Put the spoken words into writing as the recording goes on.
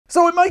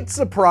So it might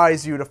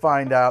surprise you to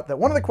find out that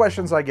one of the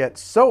questions I get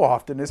so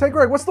often is, hey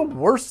Greg, what's the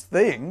worst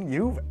thing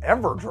you've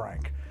ever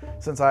drank?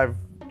 Since I've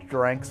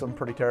drank some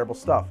pretty terrible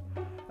stuff.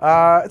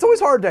 It's always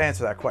hard to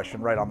answer that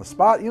question right on the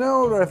spot. You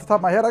know, right off the top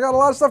of my head, I got a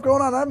lot of stuff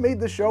going on. I've made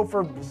this show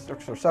for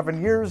 6 or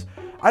 7 years.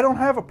 I don't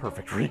have a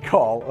perfect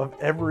recall of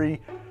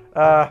every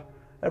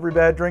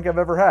bad drink I've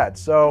ever had.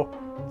 So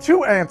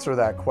to answer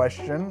that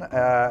question,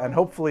 and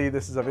hopefully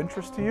this is of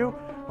interest to you,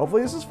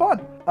 hopefully this is fun.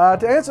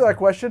 To answer that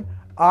question,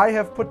 I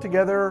have put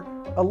together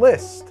a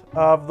list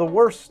of the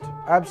worst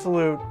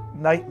absolute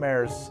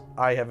nightmares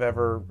I have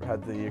ever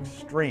had the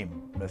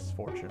extreme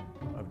misfortune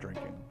of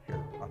drinking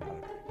here on How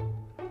to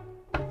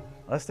Drink.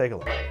 Let's take a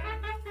look.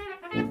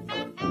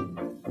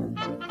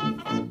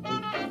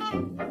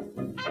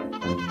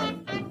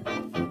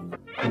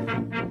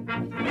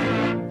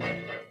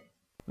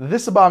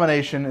 This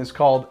abomination is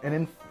called an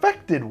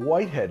infected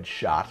Whitehead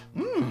shot.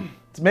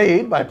 It's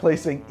made by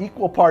placing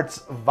equal parts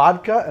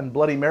vodka and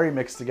Bloody Mary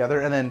mixed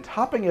together and then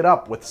topping it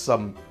up with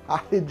some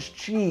cottage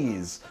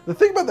cheese. The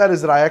thing about that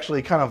is that I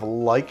actually kind of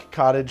like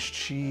cottage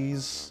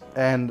cheese,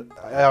 and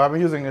I'm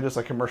using just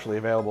a commercially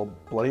available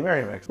Bloody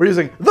Mary mix. We're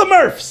using the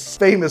Murph's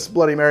famous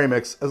Bloody Mary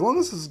mix. As long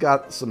as it's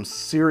got some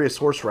serious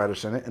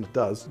horseradish in it, and it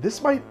does,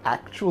 this might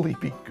actually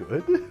be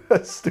good,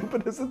 as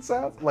stupid as it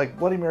sounds. Like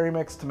Bloody Mary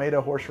mix,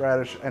 tomato,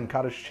 horseradish, and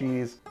cottage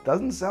cheese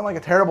doesn't sound like a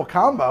terrible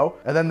combo.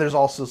 And then there's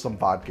also some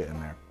vodka in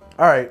there.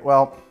 All right,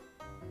 well,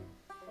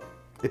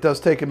 it does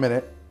take a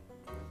minute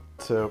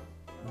to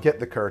get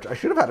the courage. I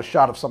should have had a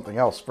shot of something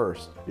else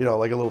first. You know,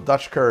 like a little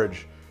Dutch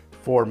courage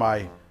for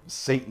my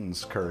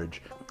Satan's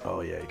courage.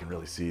 Oh yeah, you can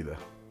really see the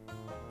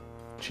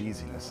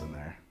cheesiness in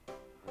there.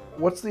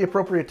 What's the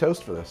appropriate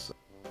toast for this?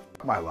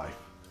 My life.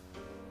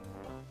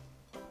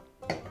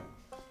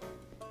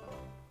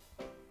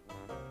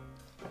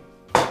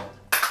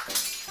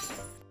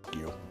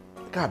 You.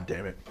 God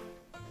damn it.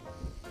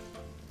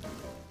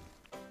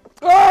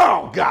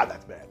 Oh, God,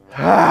 that's bad.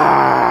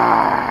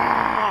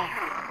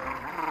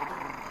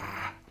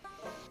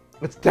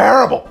 It's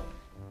terrible.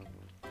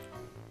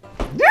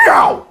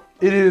 Yeah!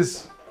 It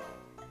is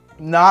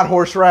not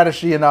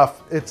horseradishy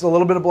enough. It's a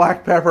little bit of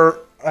black pepper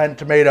and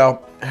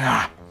tomato.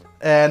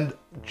 And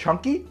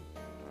chunky?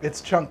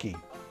 It's chunky.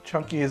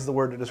 Chunky is the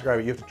word to describe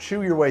it. You have to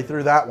chew your way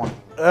through that one.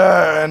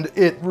 And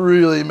it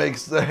really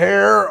makes the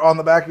hair on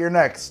the back of your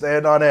neck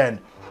stand on end.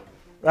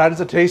 That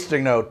is a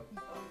tasting note.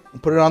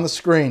 Put it on the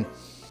screen.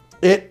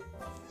 It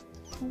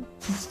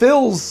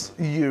fills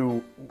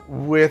you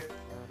with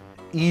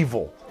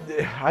evil.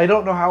 I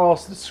don't know how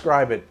else to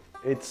describe it.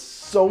 It's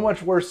so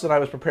much worse than I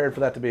was prepared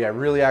for that to be. I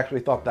really actually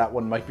thought that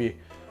one might be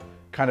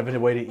kind of a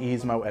way to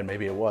ease my way, and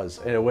maybe it was,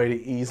 in a way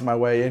to ease my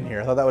way in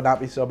here. I thought that would not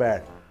be so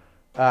bad.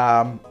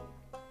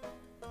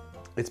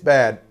 It's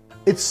bad.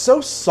 It's so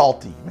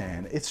salty,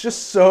 man. It's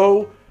just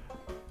so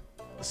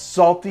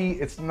salty.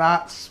 It's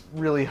not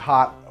really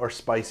hot or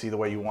spicy the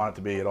way you want it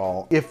to be at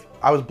all. If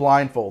I was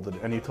blindfolded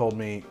and you told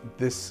me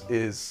this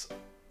is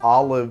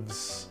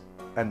olives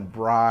and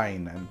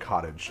brine and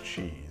cottage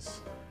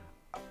cheese,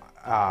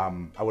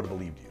 I would have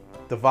believed you.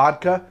 The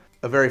vodka,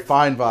 a very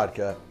fine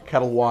vodka,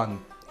 Kettle One,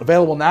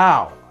 available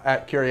now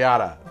at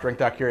Curiata,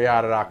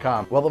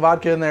 drink.curiata.com. Well, the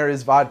vodka in there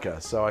is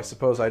vodka, so I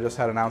suppose I just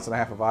had an ounce and a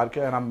half of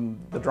vodka and I'm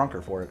the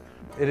drunker for it.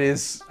 It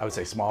is, I would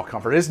say, small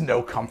comfort. It is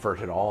no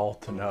comfort at all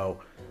to know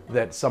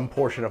that some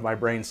portion of my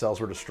brain cells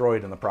were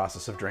destroyed in the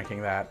process of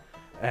drinking that,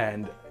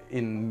 and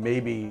in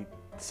maybe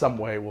some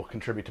way will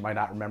contribute to my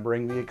not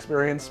remembering the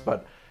experience.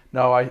 But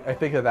no, I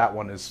think that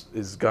one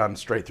is gone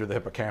straight through the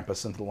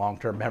hippocampus into the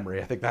long-term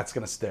memory. I think that's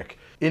gonna stick.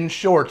 In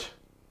short,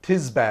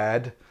 'tis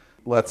bad.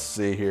 Let's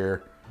see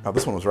here. Oh,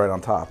 this one was right on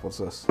top. What's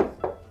this?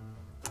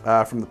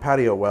 From the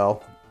patio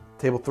well,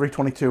 table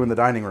 322 in the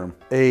dining room.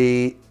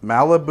 A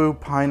Malibu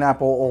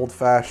Pineapple Old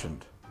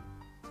Fashioned.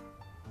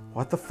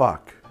 What the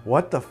fuck?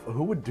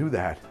 Who would do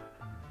that?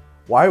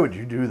 Why would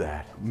you do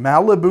that?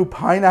 Malibu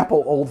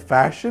Pineapple Old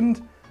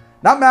Fashioned?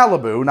 Not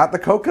Malibu, not the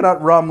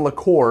coconut rum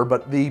liqueur,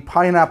 but the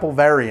pineapple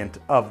variant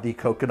of the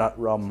coconut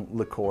rum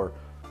liqueur.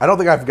 I don't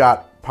think I've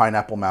got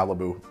pineapple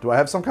Malibu. Do I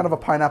have some kind of a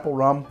pineapple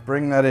rum?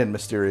 Bring that in,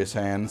 mysterious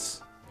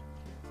hands.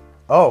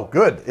 Oh,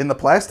 good, in the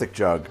plastic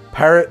jug.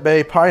 Parrot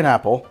Bay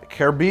Pineapple,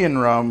 Caribbean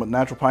rum with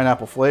natural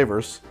pineapple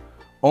flavors.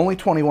 Only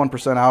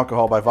 21%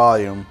 alcohol by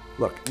volume.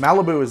 Look,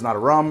 Malibu is not a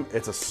rum,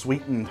 it's a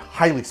sweetened,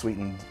 highly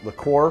sweetened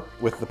liqueur,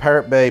 with the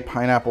Parrot Bay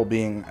pineapple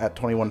being at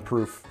 21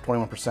 proof,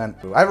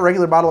 21%. I have a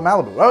regular bottle of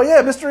Malibu. Oh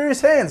yeah,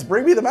 mysterious hands,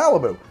 bring me the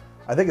Malibu.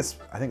 I think it's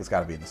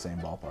gotta be in the same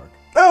ballpark.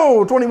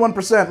 Oh,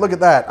 21%, look at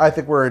that. I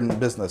think we're in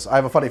business. I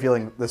have a funny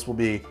feeling this will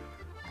be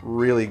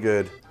really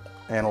good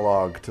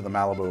analog to the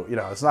Malibu. You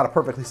know, it's not a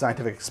perfectly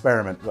scientific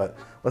experiment, but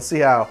let's see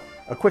how,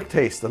 a quick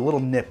taste, a little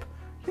nip.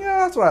 Yeah,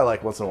 that's what I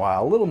like once in a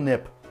while, a little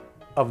nip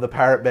of the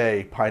Parrot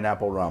Bay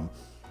pineapple rum.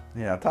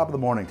 Yeah, top of the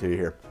morning to you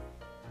here.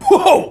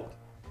 Whoa!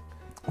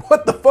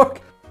 What the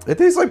fuck? It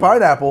tastes like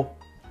pineapple.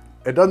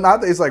 It does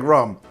not taste like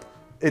rum.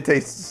 It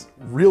tastes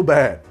real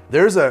bad.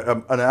 There's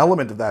an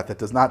element of that that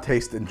does not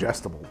taste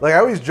ingestible. Like, I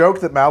always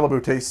joke that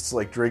Malibu tastes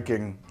like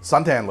drinking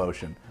suntan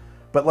lotion,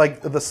 But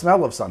like the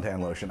smell of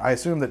suntan lotion, I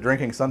assume that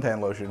drinking suntan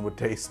lotion would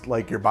taste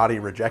like your body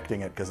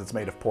rejecting it because it's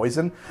made of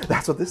poison.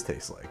 That's what this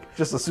tastes like.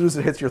 Just as soon as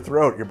it hits your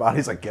throat, your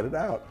body's like, get it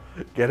out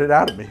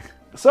of me.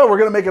 So we're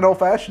gonna make an old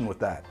fashioned with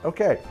that.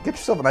 Okay, get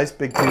yourself a nice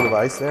big cube of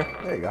ice there.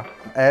 There you go.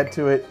 Add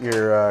to it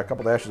your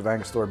couple dashes of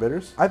angostura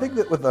bitters. I think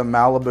that with a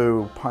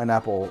Malibu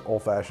pineapple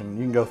old fashioned,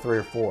 you can go 3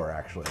 or 4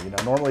 actually. You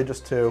know, normally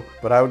just 2,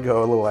 but I would go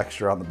a little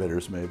extra on the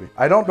bitters maybe.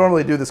 I don't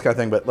normally do this kind of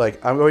thing, but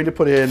like I'm going to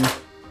put in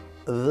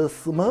the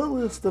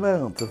smallest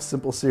amount of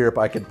simple syrup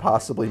I could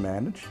possibly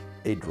manage.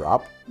 A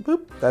drop,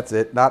 boop, that's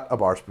it. Not a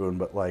bar spoon,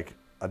 but like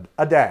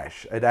a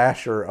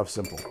dasher of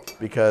simple,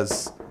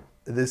 because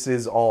this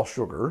is all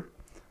sugar,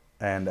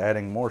 and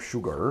adding more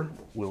sugar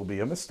will be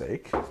a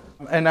mistake.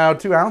 And now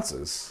 2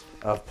 ounces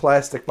of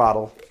plastic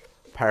bottle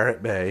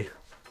Parrot Bay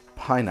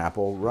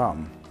Pineapple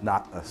Rum.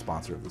 Not a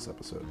sponsor of this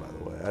episode, by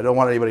the way. I don't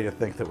want anybody to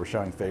think that we're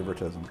showing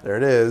favoritism. There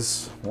it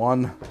is,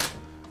 1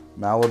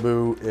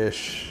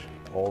 Malibu-ish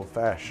old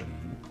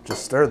fashioned.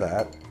 Just stir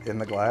that in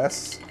the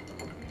glass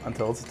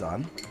until it's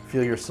done.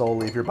 Feel your soul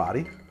leave your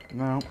body.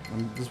 No,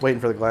 I'm just waiting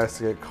for the glass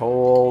to get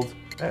cold.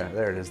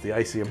 There it is, the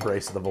icy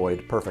embrace of the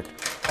void. Perfect.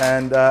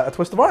 And a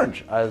twist of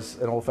orange, as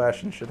an old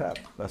fashioned should have.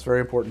 That's very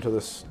important to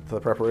the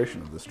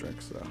preparation of this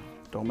drink, so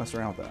don't mess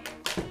around with that.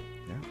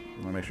 Yeah,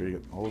 you wanna make sure you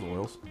get all those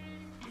oils.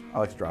 I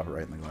like to drop it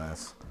right in the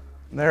glass.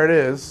 And there it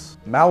is,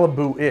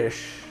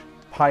 Malibu-ish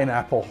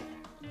pineapple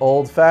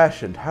old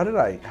fashioned. How did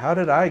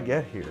I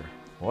get here?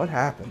 What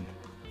happened?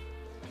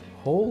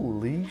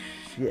 Holy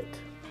shit.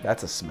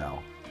 That's a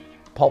smell.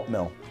 Pulp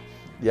mill.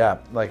 Yeah,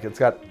 like it's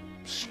got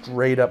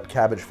straight up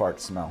cabbage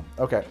fart smell.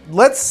 Okay,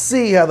 let's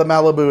see how the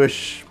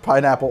Malibu-ish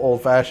pineapple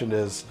old fashioned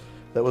is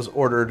that was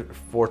ordered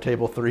for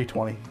table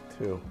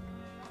 322.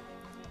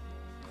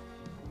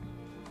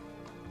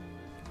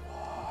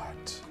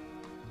 What?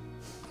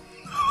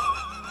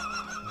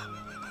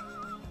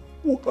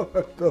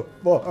 What the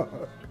fuck?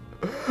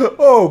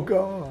 Oh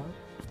God.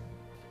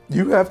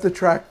 You have to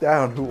track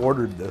down who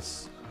ordered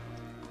this.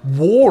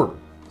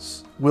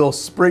 Wars will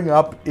spring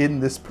up in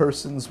this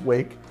person's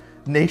wake.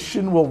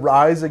 Nation will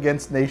rise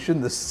against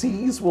nation. The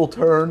seas will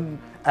turn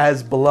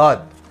as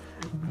blood.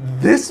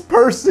 This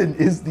person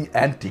is the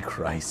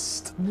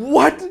Antichrist.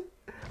 What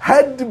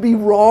had to be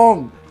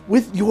wrong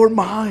with your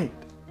mind?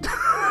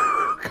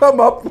 Come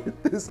up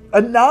with this.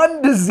 A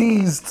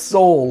non-diseased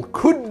soul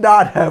could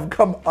not have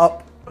come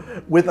up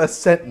with a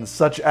sentence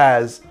such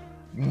as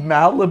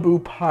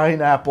Malibu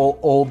pineapple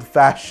old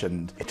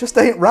fashioned. It just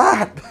ain't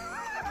right.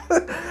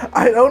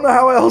 I don't know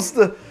how else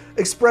to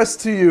express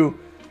to you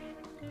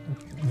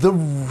the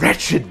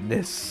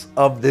wretchedness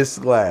of this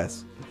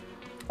glass.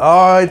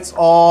 Oh, it's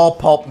all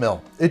pulp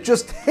mill. It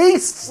just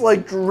tastes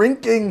like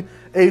drinking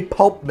a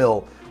pulp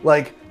mill,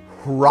 like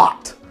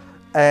rot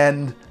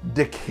and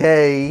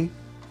decay,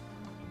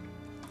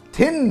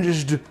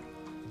 tinged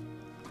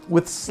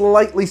with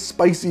slightly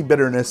spicy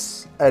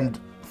bitterness and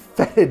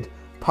fetid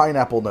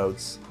pineapple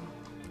notes.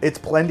 It's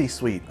plenty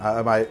sweet.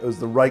 It was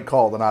the right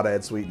call to not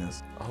add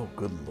sweetness. Oh,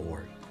 good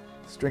Lord.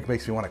 This drink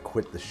makes me want to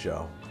quit the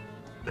show.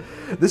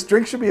 This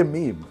drink should be a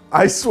meme.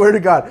 I swear to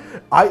God.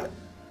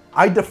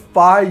 I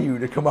defy you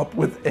to come up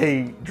with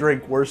a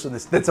drink worse than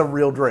this. That's a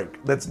real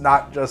drink. That's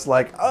not just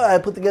like, oh, I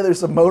put together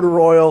some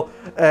motor oil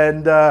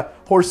and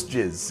horse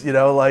jizz. You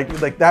know,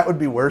 like that would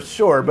be worse,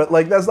 sure. But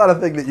like, that's not a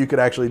thing that you could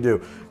actually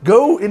do.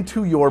 Go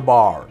into your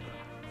bar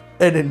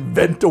and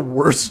invent a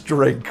worse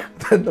drink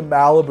than the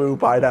Malibu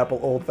pineapple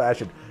old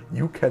fashioned.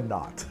 You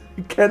cannot.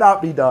 It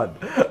cannot be done.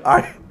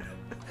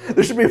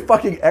 There should be a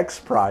fucking X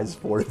Prize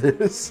for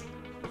this.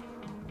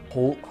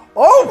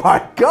 Oh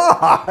my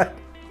God!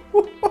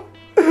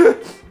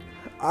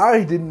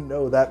 I didn't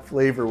know that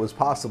flavor was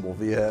possible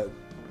via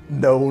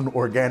known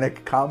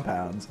organic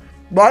compounds.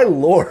 My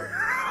Lord.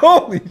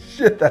 Holy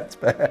shit, that's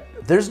bad.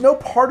 There's no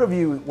part of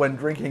you when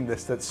drinking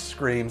this that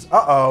screams,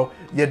 uh-oh,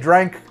 you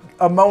drank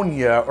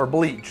ammonia or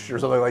bleach or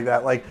something like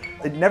that. Like,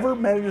 it never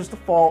manages to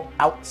fall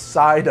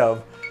outside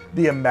of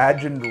the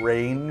imagined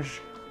range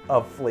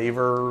of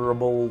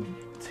flavorable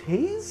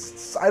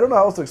tastes. I don't know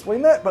how else to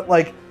explain that, but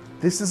like,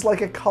 this is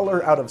like a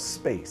color out of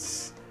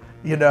space.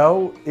 You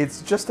know,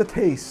 it's just a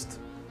taste.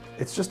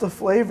 It's just a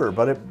flavor,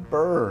 but it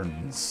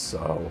burns.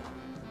 So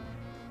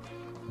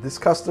this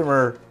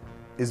customer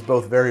is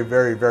both very,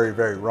 very, very,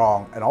 very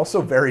wrong and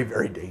also very,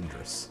 very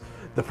dangerous.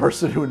 The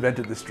person who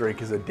invented this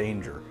drink is a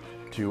danger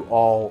to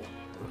all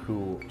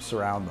who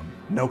surround them.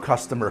 No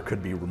customer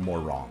could be more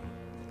wrong.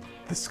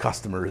 This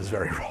customer is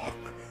very wrong.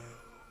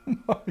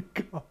 Oh my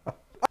God.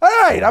 All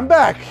right, I'm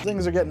back.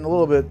 Things are getting a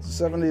little bit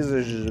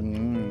 70s-ish.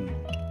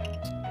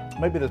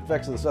 Might be the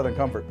effects of the Southern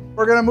Comfort.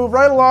 We're gonna move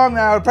right along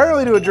now,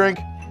 apparently to a drink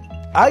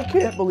I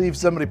can't believe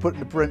somebody put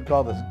in a print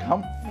called this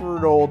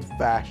Comfort Old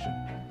Fashioned.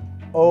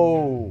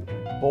 Oh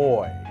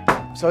boy.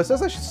 So it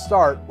says I should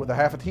start with a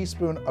half a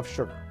teaspoon of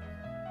sugar.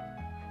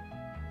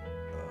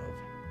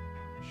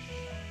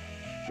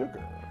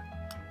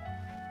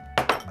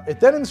 It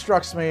then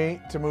instructs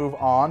me to move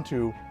on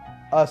to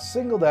a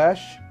single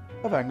dash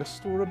of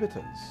angostura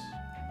bitters.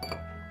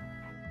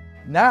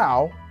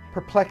 Now,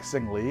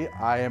 Perplexingly,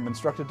 I am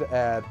instructed to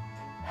add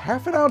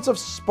half an ounce of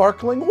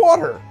sparkling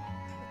water,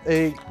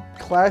 a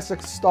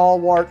classic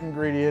stalwart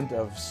ingredient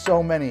of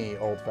so many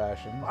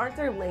old-fashioned. Aren't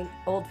there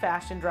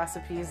old-fashioned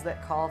recipes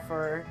that call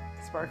for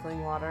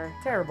sparkling water?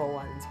 Terrible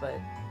ones, but...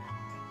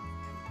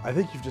 I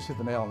think you've just hit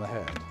the nail on the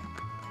head.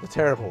 The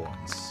terrible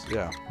ones,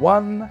 yeah.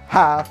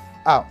 1/2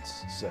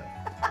 ounce, sir.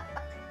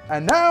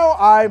 And now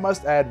I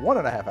must add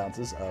 1.5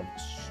 ounces of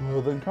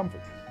Southern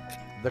Comfort,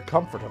 the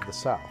comfort of the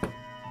South.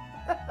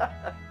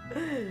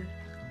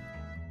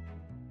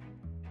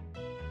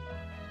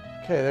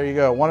 Okay, there you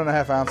go.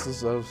 1.5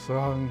 ounces of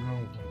Southern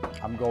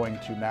Comfort. I'm going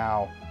to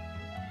now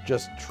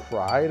just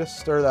try to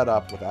stir that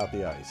up without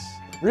the ice.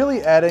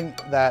 Really adding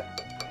that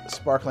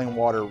sparkling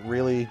water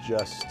really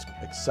just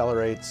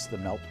accelerates the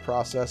melt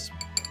process.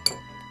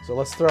 So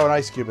let's throw an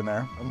ice cube in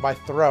there. And by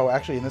throw,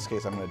 actually in this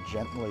case, I'm going to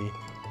gently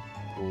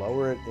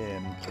lower it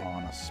in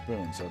on a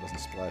spoon so it doesn't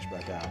splash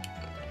back out.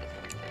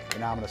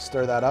 And now I'm going to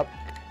stir that up.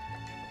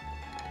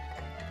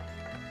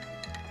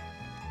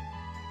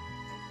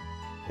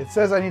 It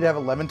says I need to have a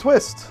lemon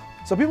twist.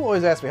 So people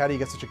always ask me, how do you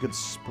get such a good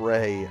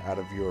spray out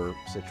of your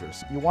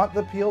citrus? You want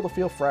the peel to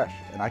feel fresh,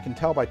 and I can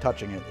tell by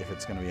touching it if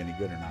it's going to be any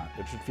good or not.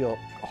 It should feel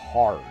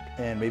hard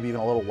and maybe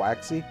even a little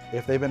waxy.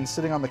 If they've been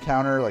sitting on the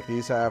counter like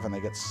these have and they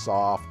get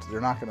soft,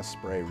 they're not going to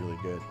spray really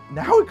good.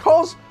 Now it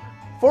calls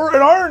for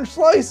an orange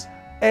slice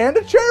and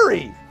a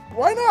cherry.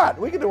 Why not?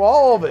 We can do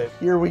all of it.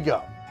 Here we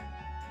go.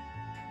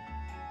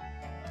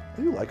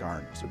 I do like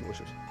oranges. They're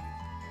delicious.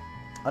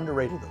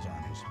 Underrated, those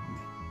oranges.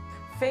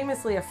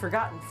 Famously a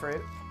forgotten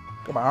fruit.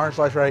 Got my orange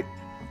slice right.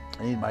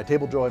 I need my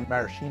Table Joy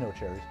maraschino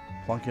cherries.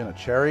 Plunk in a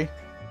cherry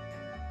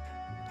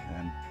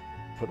and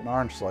put an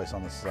orange slice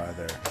on the side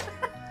there.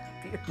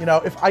 You know,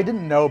 if I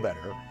didn't know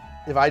better,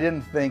 if I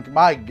didn't think,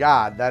 my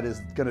God, that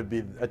is going to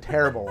be a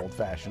terrible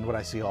old-fashioned when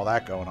I see all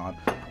that going on,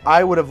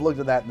 I would have looked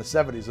at that in the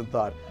 70s and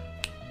thought,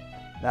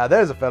 now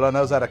there's a fella who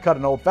knows how to cut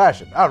an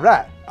old-fashioned. All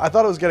right. I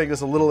thought it was getting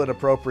just a little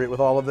inappropriate with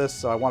all of this,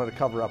 so I wanted to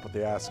cover up with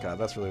the ascot.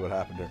 That's really what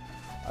happened here.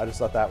 I just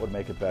thought that would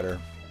make it better.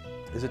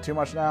 Is it too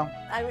much now?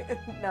 I mean,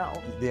 no.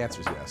 The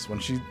answer is yes. When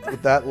she,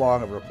 with that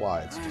long of a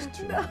reply, it's just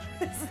too much.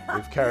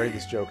 We've carried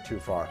this joke too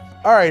far.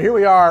 All right, here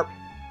we are.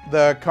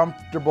 The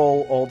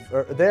comfortable old,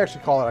 they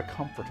actually call it a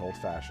comfort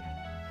old-fashioned.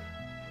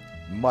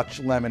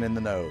 Much lemon in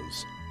the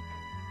nose.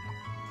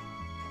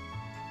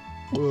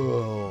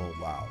 Oh,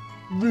 wow.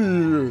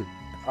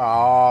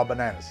 Oh,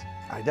 bananas.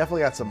 I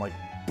definitely got some like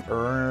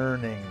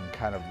burning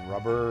kind of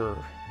rubber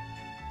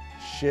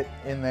shit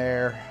in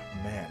there.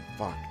 Man,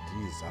 fuck,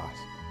 Jesus.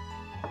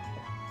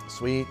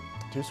 Sweet,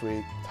 too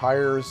sweet.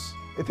 Tires.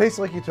 It tastes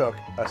like you took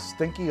a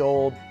stinky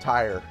old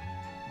tire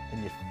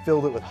and you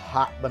filled it with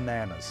hot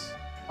bananas.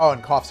 Oh,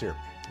 and cough syrup.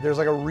 There's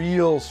like a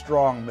real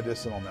strong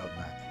medicinal note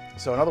in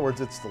that. So in other words,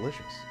 it's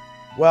delicious.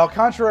 Well,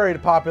 contrary to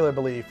popular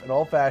belief, an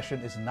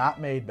old-fashioned is not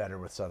made better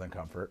with Southern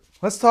Comfort.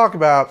 Let's talk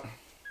about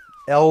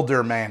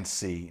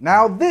Eldermancy.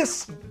 Now,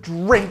 this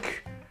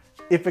drink,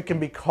 if it can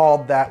be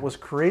called that, was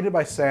created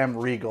by Sam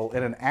Riegel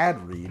in an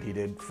ad read he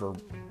did for,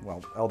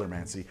 well,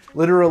 Eldermancy.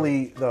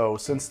 Literally, though,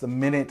 since the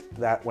minute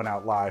that went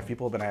out live,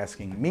 people have been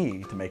asking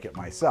me to make it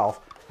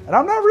myself. And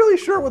I'm not really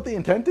sure what the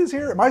intent is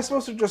here. Am I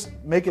supposed to just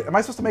make it, am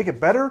I supposed to make it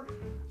better?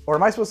 Or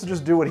am I supposed to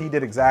just do what he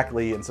did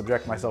exactly and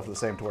subject myself to the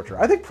same torture?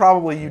 I think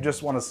probably you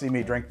just want to see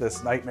me drink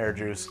this nightmare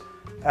juice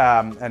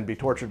and be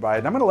tortured by it.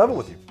 And I'm going to level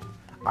with you.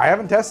 I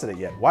haven't tested it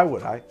yet. Why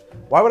would I?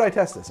 Why would I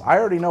test this? I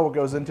already know what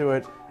goes into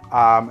it.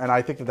 And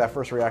I think that that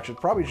first reaction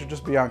probably should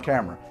just be on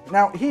camera.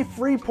 Now, he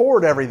free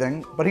poured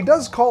everything, but he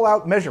does call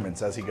out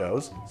measurements as he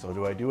goes. So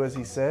do I do as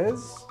he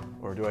says,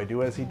 or do I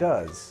do as he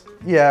does?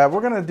 Yeah,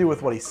 we're gonna do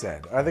with what he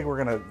said. I think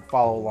we're gonna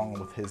follow along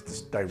with his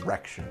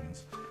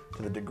directions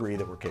to the degree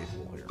that we're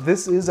capable here.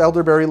 This is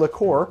elderberry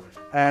liqueur,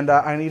 and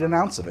I need an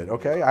ounce of it,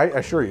 okay? I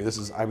assure you, this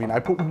is, I mean, I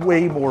put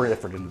way more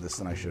effort into this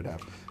than I should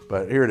have.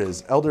 But here it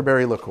is,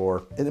 elderberry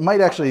liqueur. It might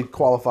actually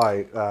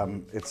qualify,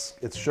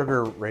 its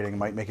sugar rating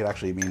might make it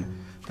actually mean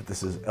that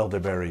this is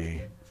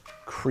elderberry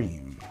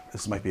cream.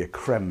 This might be a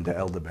creme de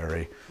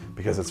elderberry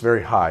because it's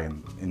very high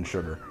in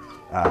sugar.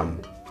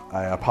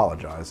 I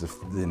apologize if,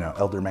 you know,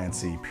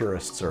 Eldermancy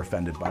purists are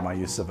offended by my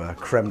use of a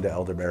creme de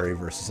elderberry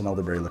versus an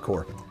elderberry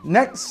liqueur.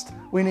 Next,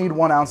 we need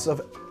 1 ounce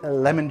of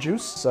lemon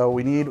juice. So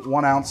we need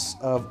 1 ounce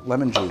of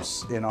lemon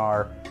juice in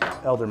our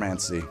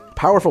Eldermancy.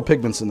 Powerful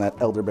pigments in that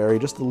elderberry.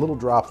 Just a little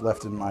drop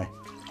left in my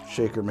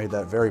shaker made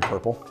that very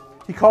purple.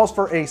 He calls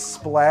for a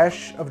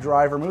splash of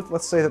dry vermouth.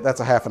 Let's say that that's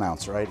a half an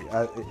ounce, right?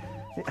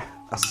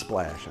 A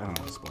splash. I don't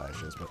know what a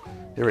splash is, but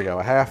here we go.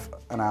 A half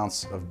an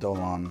ounce of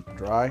Dolin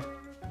dry.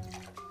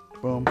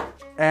 Boom.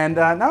 And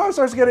now it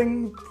starts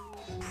getting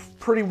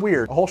pretty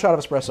weird. A whole shot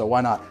of espresso, why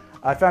not?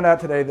 I found out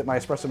today that my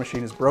espresso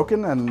machine is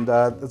broken and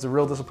it's a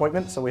real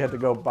disappointment, so we had to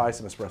go buy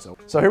some espresso.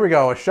 So here we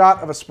go, a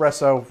shot of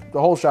espresso, the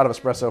whole shot of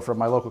espresso from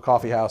my local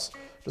coffee house.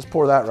 Just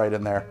pour that right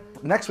in there.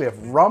 Next we have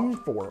rum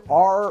for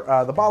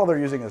R. The bottle they're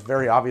using is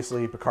very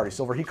obviously Bacardi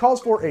Silver. He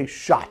calls for a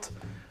shot.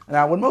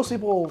 Now when most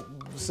people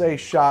say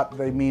shot,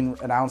 they mean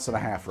 1.5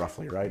 ounces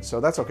roughly, right?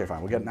 So that's okay,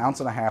 fine. We'll get 1.5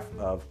 ounces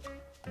of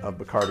of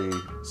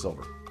Bacardi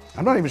Silver.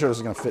 I'm not even sure this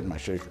is gonna fit in my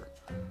shaker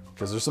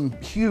because there's some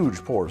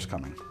huge pours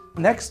coming.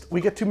 Next,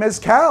 we get to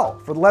Mezcal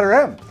for the letter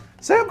M.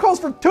 Sam calls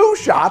for 2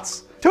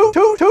 shots,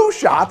 two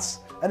shots,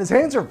 and his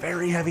hands are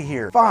very heavy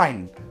here.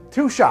 Fine,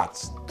 2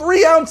 shots,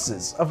 3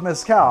 ounces of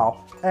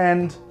Mezcal,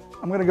 and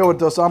I'm gonna go with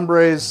Dos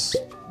Hombres.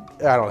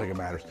 I don't think it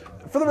matters.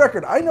 For the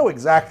record, I know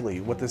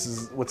exactly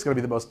what's gonna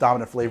be the most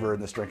dominant flavor in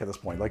this drink at this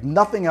point. Like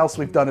nothing else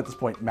we've done at this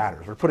point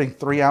matters. We're putting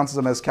 3 ounces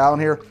of Mezcal in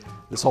here.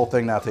 This whole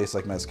thing now tastes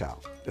like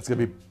Mezcal. It's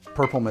gonna be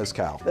purple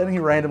Mezcal. Then he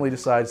randomly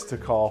decides to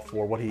call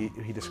for what he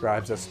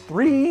describes as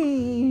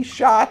 3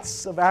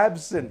 shots of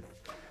absinthe.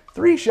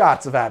 3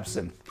 shots of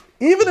absinthe.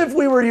 Even if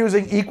we were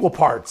using equal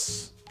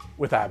parts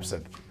with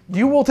absinthe,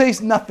 you will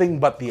taste nothing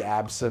but the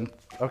absinthe,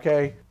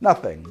 okay?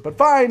 Nothing, but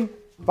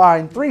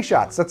fine, 3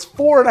 shots. That's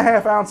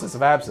 4.5 ounces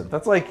of absinthe.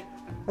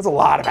 That's a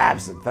lot of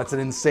absinthe. That's an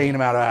insane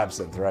amount of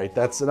absinthe, right?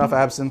 That's enough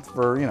absinthe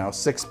for,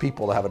 6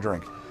 people to have a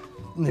drink.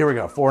 Here we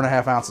go,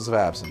 4.5 ounces of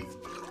absinthe.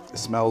 It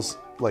smells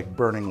like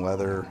burning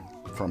leather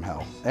from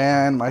hell.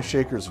 And my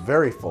shaker's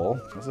very full.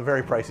 It's a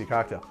very pricey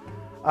cocktail.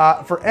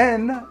 For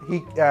N,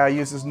 he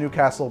uses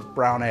Newcastle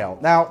Brown Ale.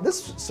 Now,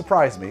 this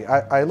surprised me.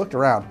 I looked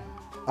around.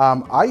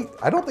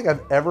 I don't think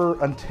I've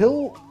ever,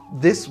 until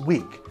this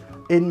week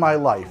in my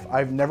life,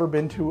 I've never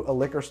been to a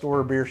liquor store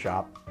or beer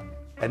shop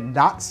and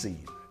not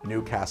seen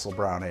Newcastle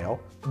Brown Ale,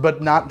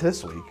 but not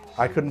this week.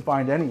 I couldn't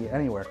find any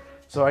anywhere.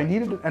 So I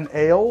needed an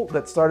ale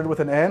that started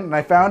with an N, and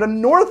I found a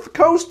North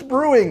Coast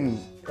Brewing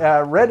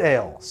red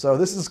ale. So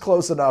this is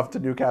close enough to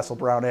Newcastle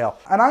Brown Ale.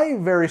 And I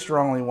very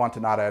strongly want to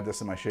not add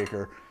this in my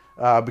shaker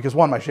because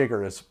 1, my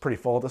shaker is pretty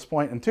full at this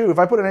point, and 2, if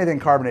I put anything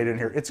carbonated in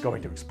here, it's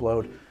going to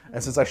explode.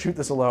 And since I shoot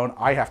this alone,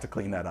 I have to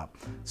clean that up.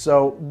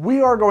 So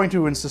we are going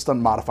to insist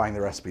on modifying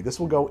the recipe.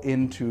 This will go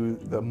into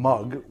the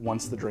mug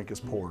once the drink is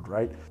poured,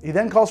 right? He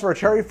then calls for a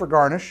cherry for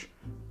garnish,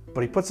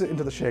 but he puts it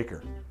into the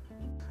shaker.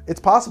 It's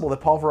possible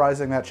that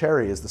pulverizing that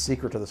cherry is the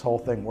secret to this whole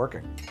thing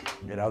working.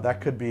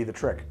 That could be the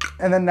trick.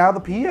 And then now the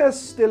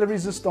pièce de la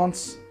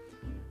résistance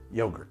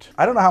yogurt.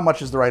 I don't know how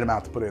much is the right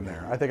amount to put in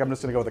there. I think I'm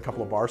just gonna go with a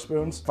couple of bar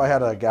spoons. If I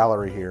had a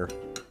gallery here,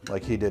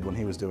 like he did when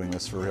he was doing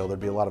this for real, there'd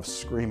be a lot of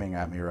screaming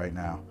at me right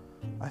now.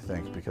 I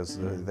think, because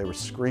they were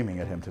screaming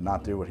at him to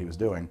not do what he was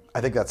doing.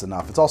 I think that's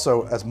enough. It's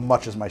also as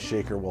much as my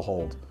shaker will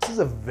hold. This is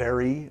a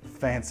very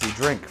fancy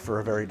drink for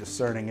a very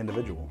discerning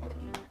individual.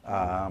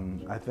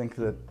 I think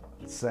that,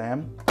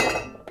 Sam,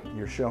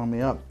 you're showing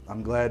me up.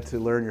 I'm glad to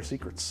learn your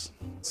secrets.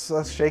 So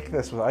let's shake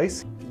this with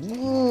ice.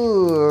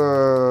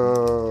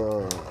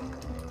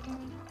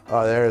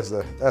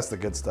 Oh, that's the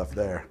good stuff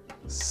there.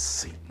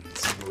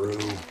 Satan's brew.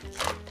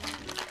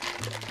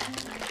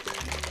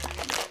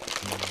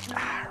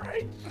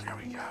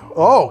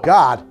 Oh,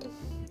 God.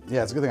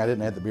 Yeah, it's a good thing I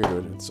didn't add the beer to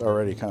it. It's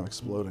already kind of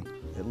exploding.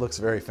 It looks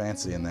very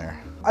fancy in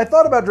there. I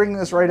thought about drinking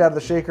this right out of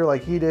the shaker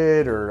like he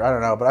did, or I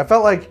don't know, but I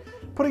felt like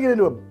putting it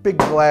into a big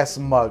glass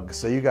mug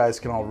so you guys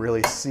can all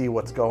really see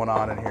what's going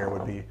on in here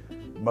would be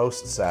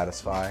most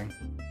satisfying.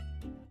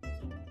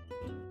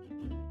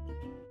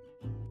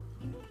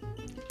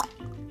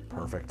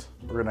 Perfect.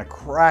 We're gonna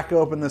crack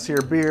open this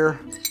here beer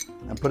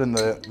and put in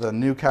the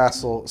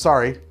Newcastle,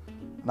 sorry,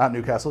 not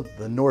Newcastle,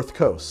 the North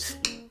Coast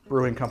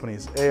Brewing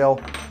Company's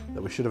ale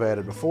that we should have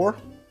added before.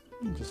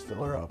 And just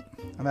fill her up.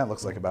 And that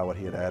looks like about what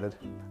he had added.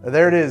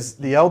 There it is,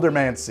 the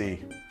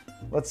Eldermancy.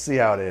 Let's see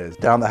how it is.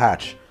 Down the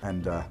hatch.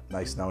 And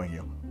nice knowing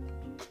you.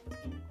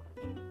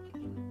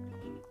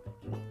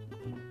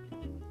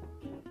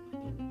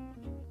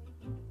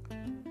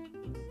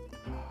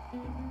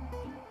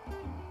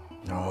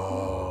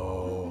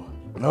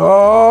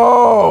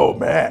 Oh,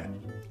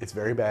 man. It's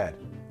very bad.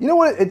 You know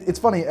what? It's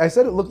funny. I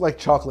said it looked like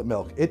chocolate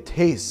milk. It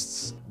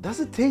tastes. Does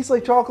it taste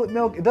like chocolate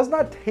milk? It does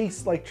not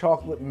taste like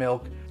chocolate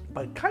milk,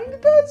 but it kind of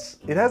does.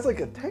 It has like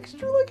a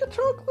texture like a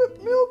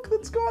chocolate milk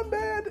that's gone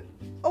bad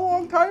a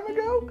long time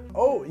ago.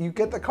 Oh, you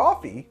get the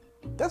coffee.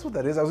 That's what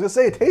that is. I was gonna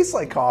say it tastes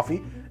like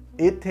coffee.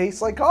 It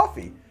tastes like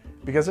coffee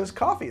because there's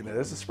coffee in there.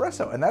 There's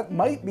espresso, and that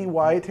might be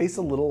why it tastes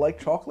a little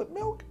like chocolate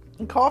milk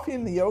and coffee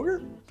in the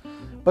yogurt.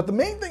 But the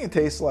main thing it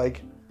tastes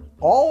like,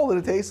 all that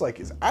it tastes like,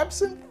 is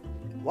absinthe.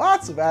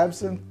 Lots of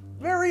absinthe.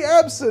 Very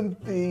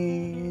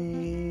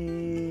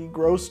absinthe-y,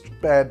 gross,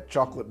 bad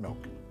chocolate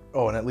milk.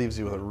 Oh, and it leaves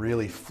you with a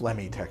really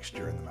phlegmy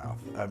texture in the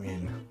mouth. I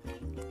mean,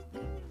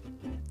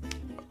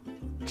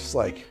 just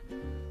like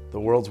the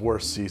world's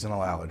worst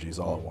seasonal allergies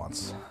all at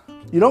once.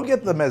 You don't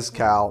get the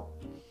mezcal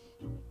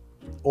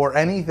or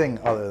anything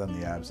other than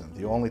the absinthe.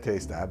 You only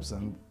taste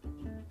absinthe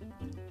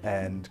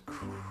and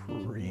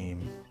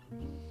cream,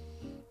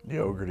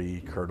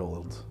 yogurty,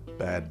 curdled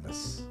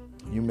badness.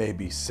 You may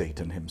be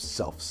Satan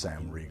himself,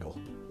 Sam Riegel.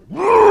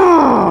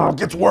 It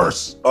gets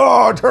worse.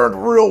 Oh, it turned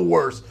real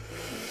worse.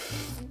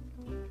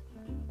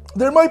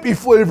 There might be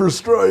flavor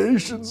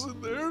striations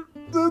in there.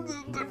 The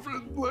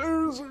different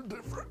layers are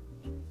different.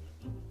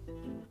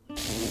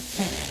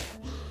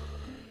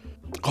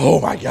 Oh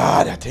my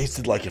God, that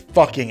tasted like a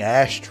fucking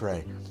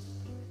ashtray.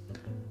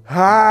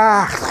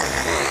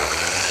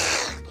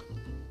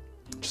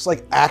 Just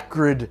like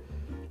acrid,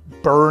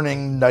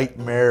 burning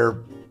nightmare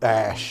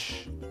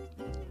ash.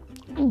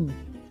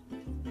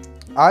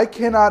 I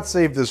cannot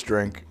save this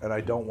drink, and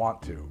I don't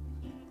want to.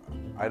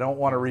 I don't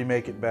want to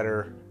remake it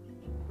better.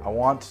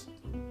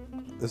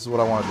 This is what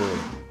I want to do.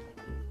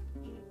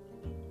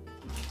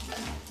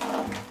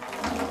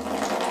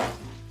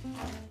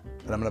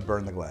 And I'm going to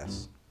burn the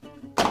glass.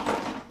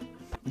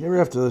 You ever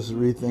have to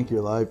rethink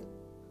your life?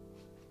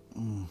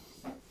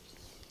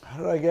 How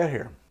did I get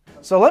here?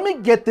 So let me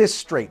get this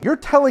straight. You're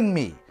telling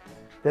me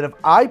that if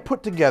I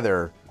put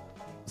together,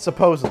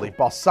 supposedly,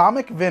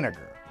 balsamic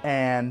vinegar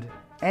and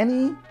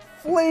any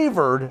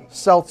flavored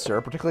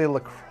seltzer, particularly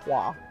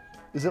LaCroix.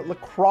 Is it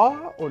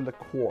LaCroix or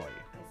LaCroix?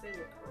 I say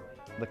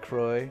LaCroix.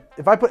 LaCroix.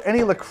 If I put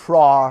any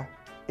LaCroix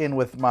in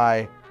with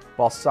my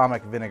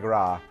balsamic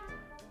vinaigrette,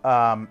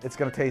 it's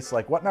gonna taste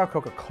like what now?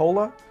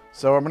 Coca-Cola?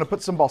 So I'm gonna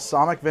put some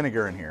balsamic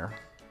vinegar in here.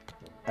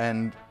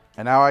 And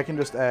now I can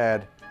just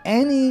add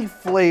any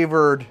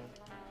flavored.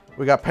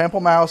 We got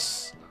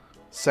Pamplemousse,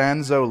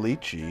 Sanzo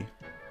Lychee.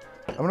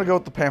 I'm gonna go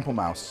with the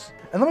Pamplemousse.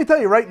 And let me tell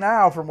you right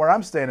now, from where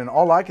I'm standing,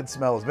 all I can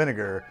smell is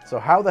vinegar. So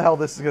how the hell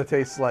this is gonna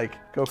taste like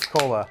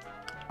Coca-Cola,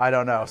 I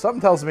don't know.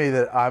 Something tells me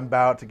that I'm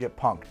about to get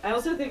punked. I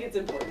also think it's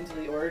important to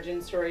the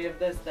origin story of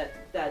this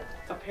that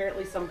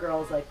apparently some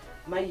girls, like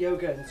my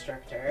yoga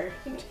instructor,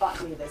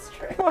 taught me this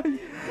trick.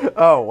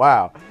 Oh,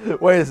 wow.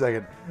 Wait a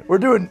second.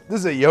 This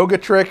is a yoga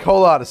trick?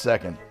 Hold on a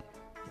second.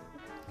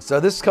 So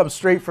this comes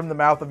straight from the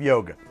mouth of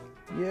yoga.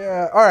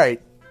 Yeah, all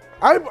right.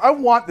 I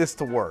want this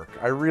to work.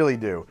 I really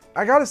do.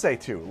 I gotta say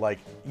too, like,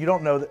 you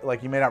don't know that,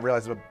 like, you may not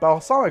realize it, but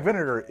balsamic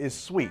vinegar is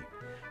sweet.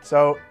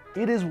 So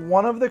it is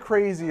one of the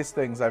craziest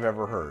things I've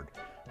ever heard.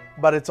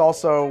 But it's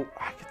also,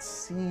 I could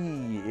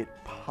see it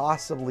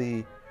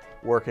possibly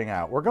working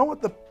out. We're going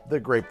with the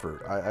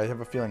grapefruit. I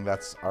have a feeling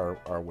that's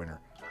our winner.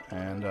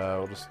 And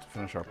we'll just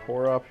finish our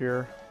pour up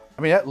here.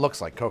 I mean, that looks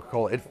like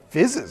Coca-Cola. It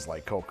fizzes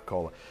like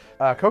Coca-Cola.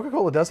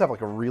 Coca-Cola does have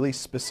like a really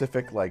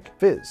specific like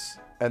fizz,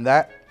 and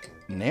that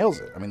nails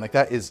it. I mean, like,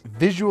 that is,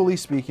 visually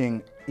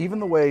speaking, even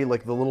the way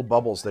like the little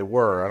bubbles they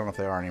were, I don't know if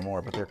they are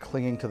anymore, but they're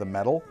clinging to the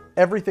metal.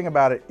 Everything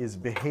about it is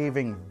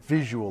behaving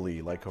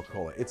visually like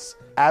Coca-Cola. It's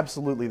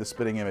absolutely the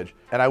spitting image.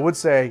 And I would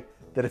say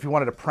that if you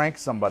wanted to prank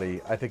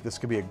somebody, I think this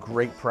could be a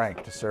great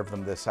prank to serve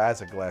them this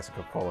as a glass of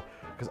Coca-Cola,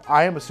 because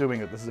I am assuming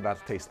that this is about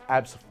to taste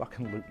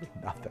absolutely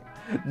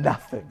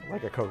nothing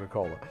like a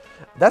Coca-Cola.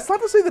 That's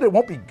not to say that it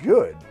won't be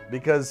good,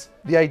 because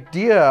the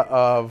idea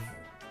of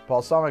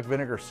balsamic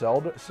vinegar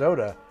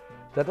soda,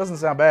 that doesn't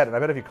sound bad. And I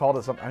bet if you called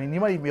it something, I mean,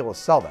 you might even be able to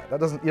sell that. That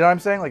doesn't, you know what I'm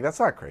saying? Like, that's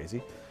not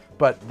crazy.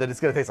 But that it's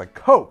gonna taste like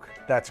Coke,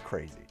 that's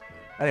crazy.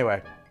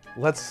 Anyway,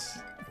 let's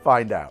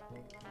find out.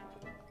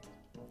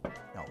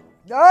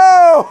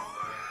 No!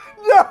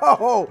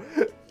 No!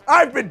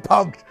 I've been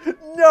punked!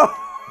 No!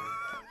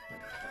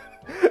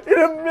 In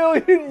a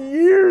million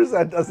years,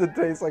 that doesn't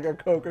taste like a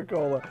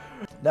Coca-Cola.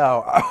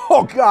 No,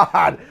 oh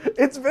God,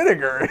 it's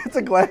vinegar. It's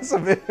a glass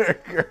of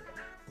vinegar.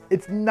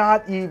 It's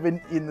not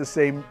even in the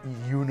same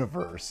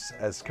universe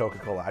as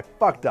Coca-Cola. I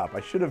fucked up. I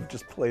should have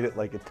just played it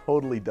like it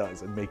totally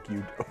does and make you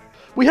do it.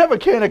 We have a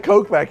can of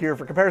Coke back here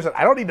for comparison.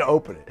 I don't need to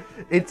open it.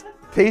 It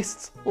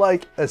tastes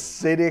like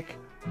acidic,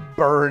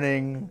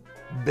 burning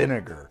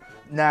vinegar.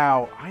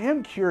 Now, I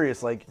am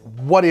curious, like,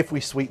 what if we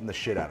sweeten the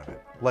shit out of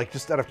it? Like,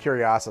 just out of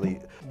curiosity.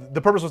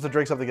 The purpose was to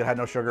drink something that had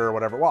no sugar or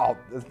whatever. Well,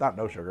 it's not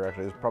no sugar,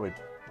 actually. It's probably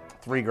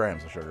 3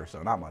 grams of sugar,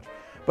 so not much.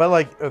 But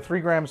like 3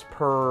 grams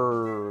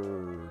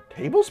per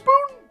tablespoon?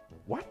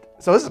 What?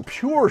 So this is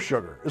pure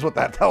sugar, is what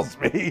that tells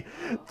me.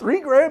 3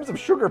 grams of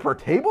sugar per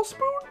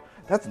tablespoon?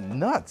 That's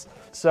nuts.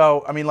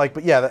 So, I mean, like,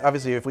 but yeah,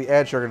 obviously if we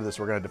add sugar to this,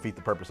 we're gonna defeat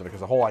the purpose of it,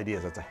 because the whole idea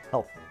is it's a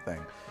health thing.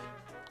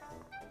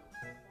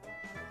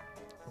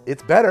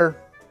 It's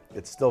better.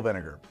 It's still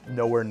vinegar.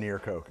 Nowhere near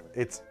Coke.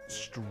 It's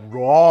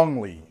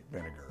strongly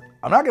vinegar.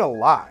 I'm not gonna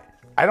lie.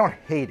 I don't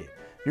hate it.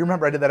 You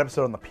remember I did that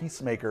episode on the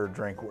Peacemaker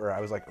drink where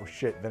I was like, oh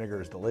shit,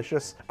 vinegar is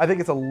delicious. I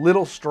think it's a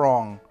little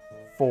strong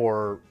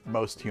for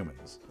most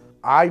humans.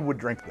 I would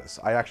drink this.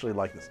 I actually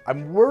like this.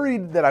 I'm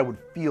worried that I would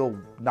feel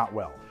not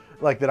well.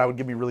 Like that I would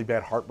give me really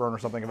bad heartburn or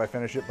something if I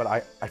finish it, but I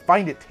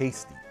find it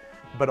tasty.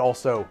 But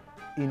also,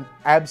 in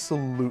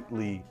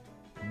absolutely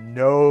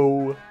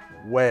no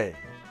way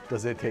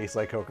does it taste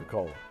like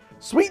Coca-Cola.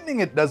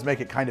 Sweetening it does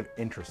make it kind of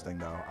interesting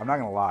though, I'm not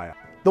gonna lie.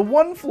 The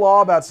one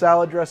flaw about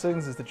salad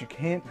dressings is that you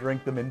can't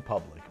drink them in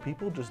public.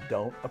 People just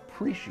don't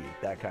appreciate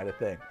that kind of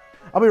thing.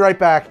 I'll be right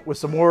back with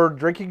some more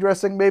drinking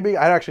dressing maybe.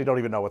 I actually don't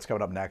even know what's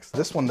coming up next.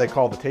 This one they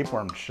call the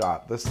tapeworm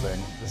shot, this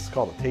thing. This is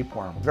called a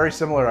tapeworm. Very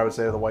similar, I would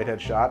say, to the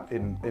Whitehead shot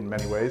in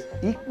many ways.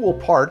 Equal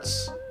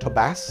parts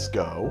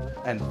Tabasco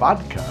and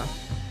vodka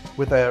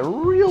with a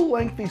real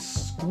lengthy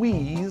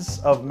squeeze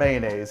of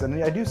mayonnaise.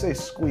 And I do say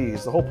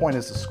squeeze, the whole point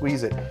is to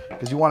squeeze it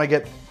because you want to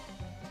get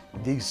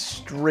these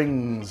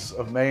strings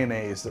of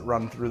mayonnaise that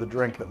run through the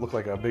drink that look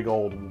like a big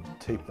old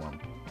tapeworm.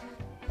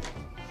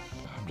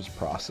 I'm just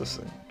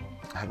processing.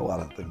 I have a lot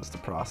of things to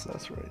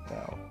process right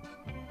now.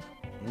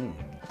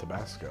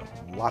 Tabasco,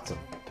 lots of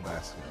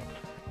Tabasco.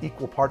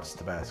 Equal parts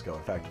Tabasco,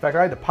 in fact.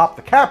 I had to pop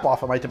the cap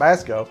off of my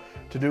Tabasco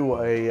to do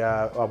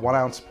a 1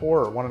 ounce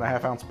pour or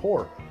 1.5 ounce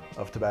pour.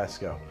 of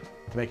Tabasco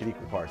to make it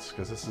equal parts,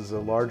 because this is a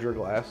larger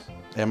glass.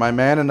 Am I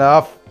man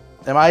enough?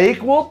 Am I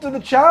equal to the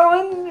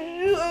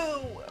challenge?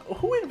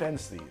 Who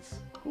invents these?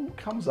 Who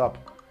comes up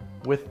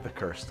with the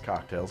cursed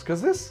cocktails?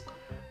 Because this,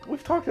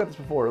 we've talked about this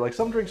before, like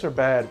some drinks are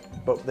bad,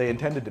 but they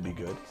intended to be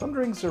good. Some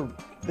drinks are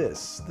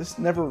this. This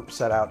never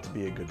set out to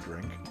be a good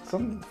drink.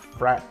 Some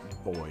frat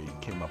boy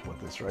came up with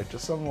this, right?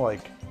 Just some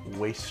like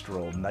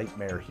wastrel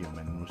nightmare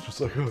human was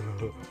just like,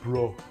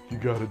 bro, you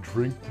gotta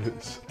drink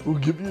this. We'll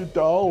give you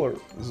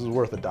 $1. This is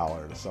worth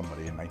 $1 to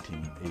somebody in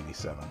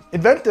 1987.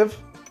 Inventive.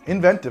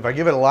 Inventive. I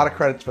give it a lot of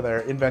credits for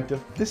their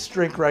inventive. This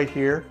drink right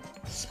here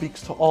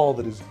speaks to all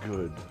that is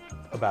good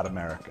about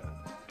America.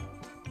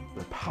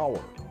 The power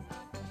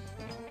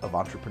of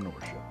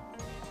entrepreneurship.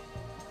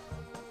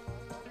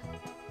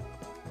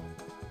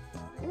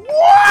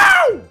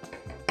 Wow!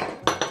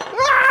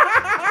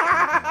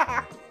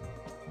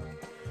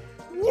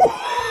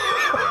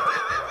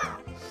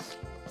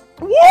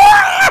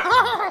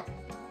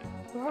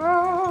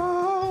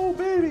 Oh,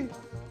 baby.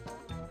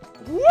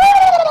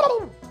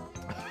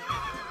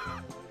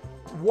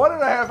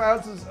 1.5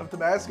 ounces of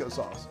Tabasco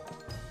sauce.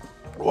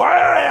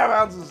 1.5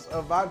 ounces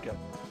of vodka.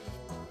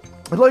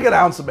 It's like an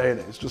ounce of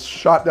mayonnaise just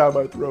shot down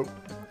my throat.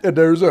 And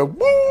there's a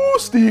woo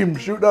steam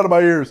shooting out of my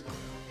ears.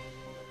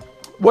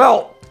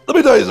 Well, let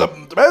me tell you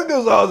something.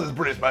 Tabasco sauce is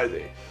pretty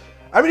spicy.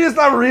 I mean, it's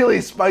not really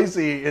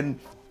spicy in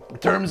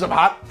terms of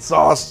hot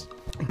sauce,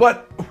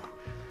 but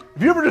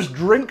if you ever just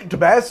drink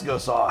Tabasco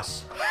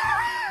sauce,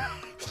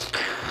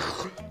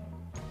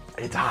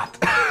 it's hot.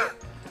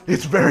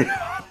 It's very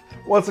hot.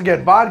 Once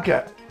again,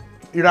 vodka,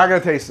 you're not gonna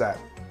taste that.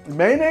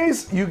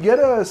 Mayonnaise, you get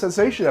a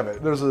sensation of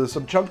it. There's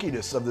some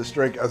chunkiness of this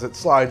drink as it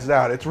slides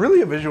down. It's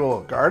really a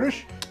visual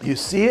garnish. You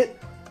see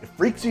it, it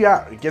freaks you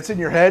out. It gets in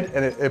your head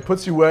and it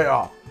puts you way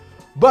off.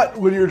 But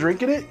when you're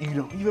drinking it, you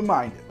don't even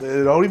mind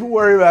it. Don't even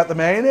worry about the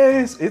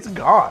mayonnaise. It's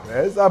gone,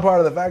 man. It's not part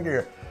of the factor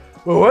here.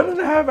 But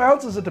 1.5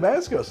 ounces of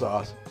Tabasco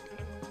sauce,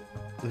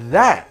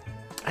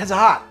 that's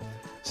hot.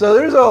 So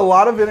there's a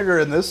lot of vinegar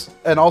in this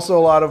and also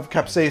a lot of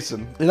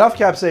capsaicin. Enough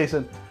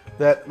capsaicin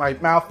that my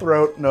mouth,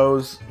 throat,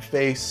 nose,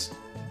 face,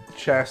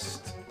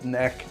 chest,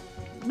 neck,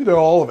 you know,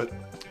 all of it,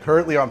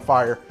 currently on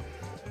fire.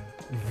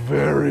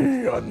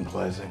 Very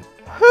unpleasant.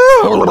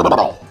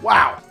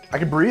 Wow. I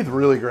can breathe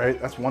really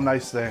great. That's one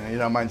nice thing. You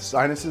know, my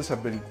sinuses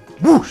have been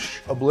whoosh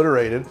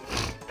obliterated,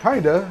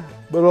 kinda,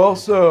 but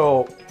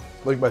also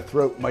like my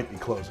throat might be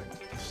closing.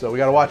 So we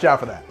gotta watch out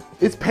for that.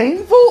 It's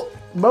painful.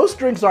 Most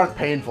drinks aren't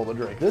painful to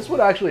drink. This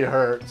one actually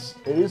hurts.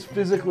 It is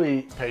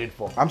physically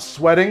painful. I'm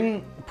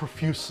sweating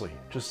profusely,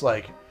 just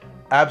like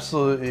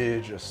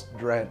absolutely just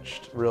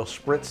drenched. Real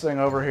spritzing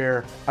over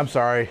here. I'm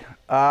sorry.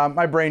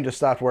 My brain just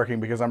stopped working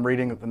because I'm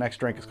reading that the next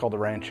drink is called the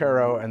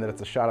Ranchero and that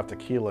it's a shot of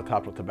tequila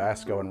topped with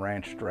Tabasco and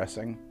ranch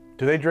dressing.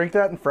 Do they drink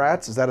that in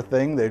frats? Is that a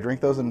thing? They drink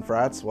those in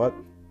frats? What?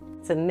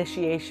 It's an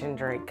initiation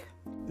drink.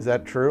 Is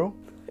that true?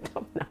 I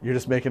don't know. You're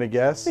just making a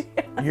guess?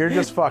 Yeah. You're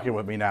just fucking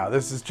with me now.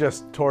 This is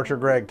just Torture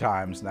Greg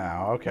times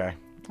now. Okay.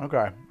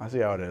 Okay. I see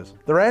how it is.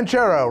 The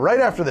Ranchero, right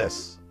after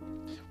this.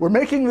 We're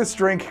making this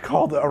drink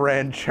called a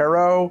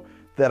Ranchero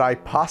that I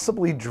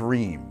possibly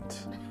dreamed.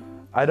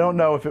 I don't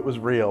know if it was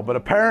real, but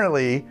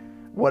apparently,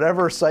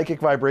 whatever psychic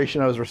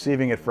vibration I was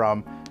receiving it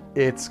from,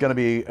 it's gonna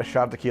be a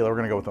shot of tequila. We're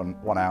gonna go with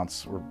 1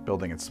 ounce. We're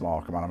building it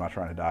small. Come on, I'm not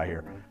trying to die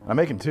here. I'm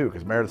making 2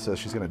 because Meredith says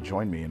she's gonna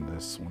join me in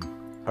this one.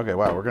 Okay,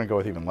 wow, we're gonna go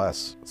with even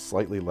less.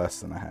 Slightly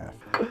less than a half.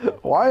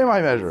 Why am I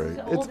measuring?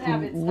 It's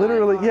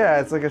literally, yeah,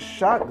 it's like a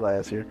shot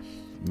glass here.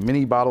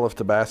 Mini bottle of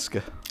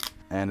Tabasco.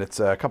 And it's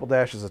a couple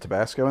dashes of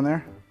Tabasco in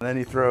there. And then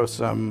you throw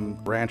some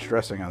ranch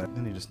dressing on it.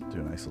 Then you just do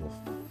a nice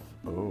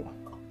little,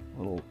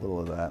 little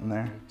of that in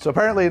there. So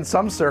apparently in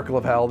some circle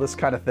of hell, this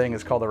kind of thing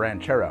is called a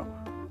Ranchero.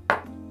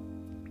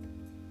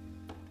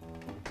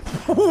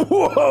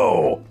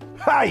 Whoa!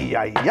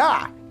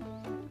 Hi-ya-ya!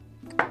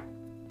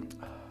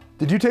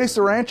 Did you taste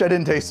the ranch? I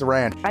didn't taste the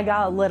ranch. I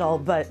got a little,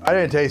 but I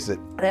didn't taste it.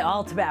 they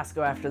all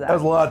Tabasco after that. That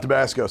was a lot of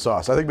Tabasco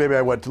sauce. I think maybe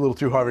I went a little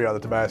too heavy on the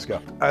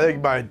Tabasco. I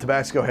think my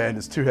Tabasco hand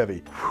is too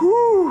heavy.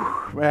 Whew,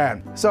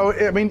 man. So,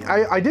 I mean,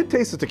 I did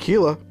taste the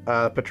tequila.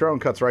 Patron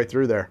cuts right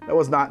through there. That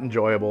was not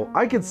enjoyable.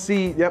 I could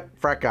see, yep,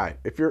 frat guy.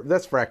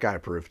 That's frat guy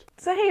approved.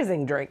 It's a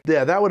hazing drink.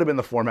 Yeah, that would have been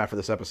the format for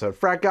this episode.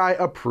 Frat guy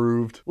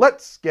approved.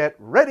 Let's get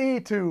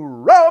ready to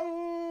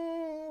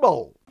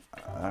rumble.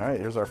 All right,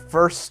 here's our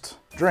first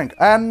drink.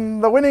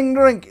 And the winning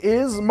drink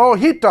is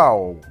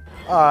mojito.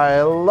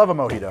 I love a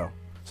mojito.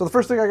 So the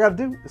first thing I gotta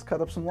do is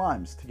cut up some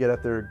limes to get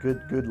at their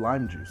good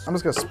lime juice. I'm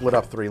just gonna split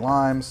up 3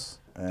 limes,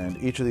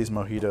 and each of these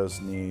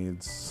mojitos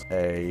needs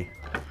a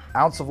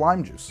ounce of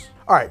lime juice.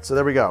 All right, so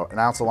there we go, an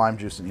ounce of lime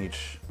juice in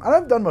each.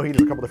 I've done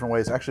mojitos a couple different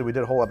ways. Actually, we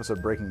did a whole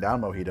episode breaking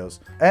down mojitos.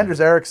 Anders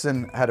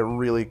Ericsson had a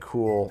really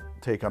cool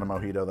take on a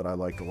mojito that I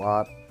liked a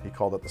lot. He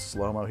called it the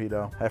slow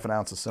mojito. Half an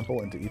ounce of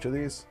simple into each of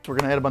these. So we're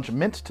gonna add a bunch of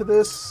mint to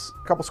this.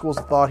 A couple schools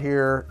of thought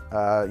here.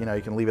 You know,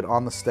 you can leave it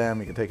on the stem,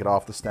 you can take it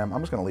off the stem.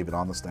 I'm just gonna leave it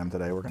on the stem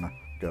today. We're gonna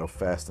go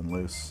fast and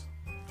loose.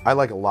 I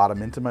like a lot of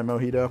mint in my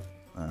mojito,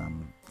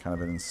 kind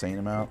of an insane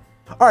amount.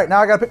 All right, now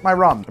I gotta pick my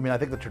rum. I mean, I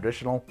think the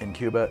traditional in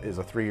Cuba is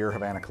a 3-year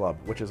Havana Club,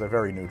 which is a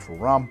very neutral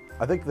rum.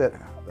 I think that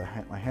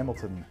my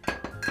Hamilton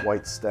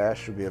White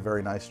Stash would be a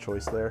very nice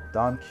choice there.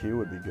 Don Q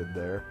would be good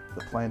there.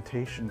 The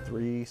Plantation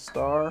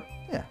 3-star,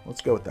 yeah,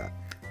 let's go with that.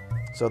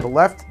 So the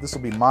left, this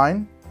will be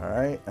mine, all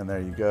right? And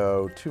there you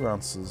go, 2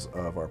 ounces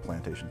of our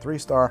Plantation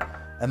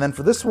 3-star. And then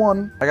for this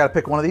one, I gotta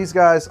pick one of these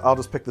guys. I'll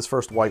just pick this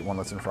first white one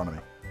that's in front of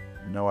me.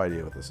 No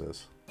idea what this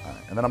is. All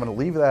right, and then I'm gonna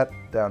leave that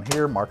down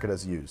here, mark it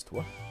as used.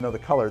 What? No, the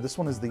color, this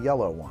one is the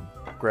yellow one.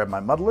 Grab my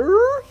muddler,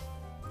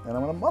 and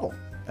I'm gonna muddle.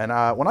 And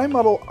when I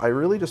muddle, I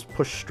really just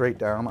push straight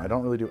down. I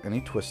don't really do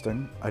any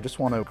twisting. I just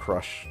want to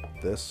crush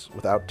this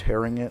without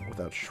tearing it,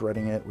 without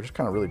shredding it. We're just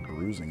kind of really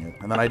bruising it.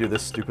 And then I do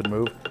this stupid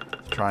move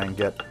to try and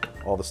get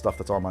all the stuff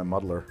that's on my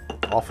muddler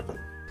off of it.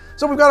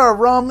 So we've got our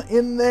rum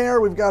in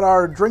there. We've got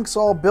our drinks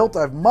all built.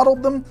 I've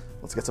muddled them.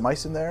 Let's get some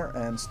ice in there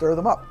and stir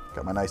them up.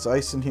 Got my nice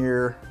ice in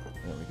here.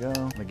 There we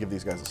go. I'm gonna give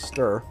these guys a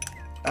stir.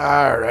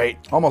 All right,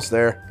 almost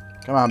there.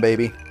 Come on,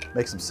 baby.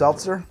 Make some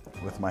seltzer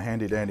with my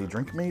handy dandy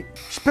drink meat.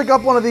 Just pick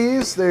up one of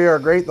these. They are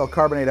great. They'll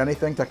carbonate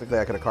anything. Technically,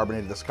 I could have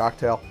carbonated this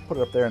cocktail. Put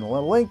it up there in the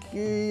little link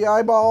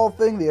eyeball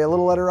thing, the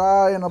little letter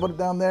I, and I'll put it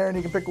down there, and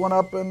you can pick one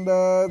up, and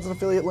it's an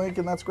affiliate link,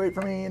 and that's great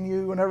for me and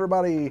you and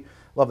everybody.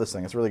 Love this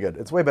thing. It's really good.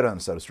 It's way better than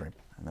SodaStream.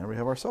 And there we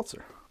have our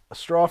seltzer. A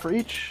straw for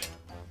each.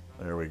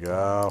 There we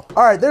go.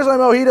 All right, there's my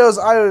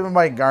mojitos. I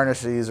might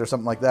garnish these or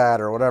something like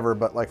that or whatever,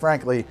 but like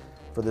frankly,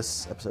 for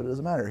this episode, it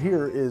doesn't matter.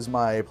 Here is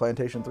my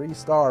Plantation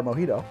 3-star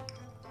mojito.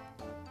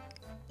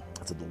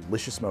 It's a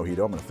delicious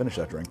mojito. I'm gonna finish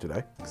that drink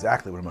today.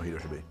 Exactly what a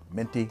mojito should be.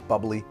 Minty,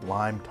 bubbly,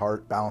 lime,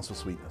 tart, balanced with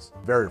sweetness.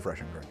 Very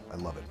refreshing drink. I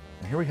love it.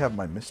 And here we have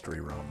my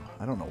mystery rum.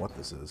 I don't know what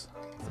this is.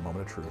 It's the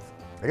moment of truth.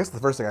 I guess the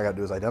first thing I gotta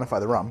do is identify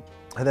the rum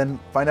and then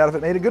find out if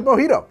it made a good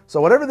mojito.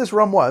 So whatever this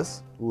rum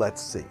was,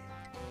 let's see.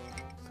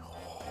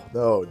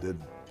 No, it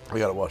didn't.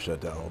 We gotta wash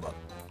that down, hold on.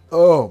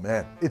 Oh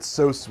man, it's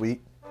so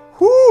sweet.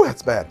 Whoo,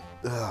 that's bad.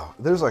 Ugh,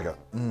 there's like a,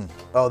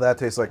 oh, that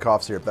tastes like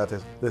cough syrup.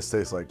 This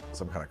tastes like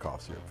some kind of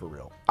cough syrup, for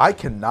real. I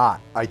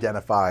cannot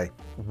identify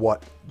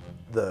what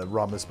the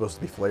rum is supposed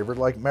to be flavored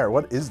like. Mary,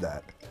 what is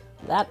that?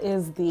 That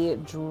is the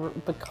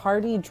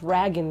Bacardi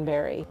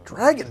Dragonberry.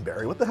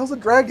 Dragonberry? What the hell's a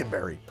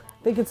dragonberry?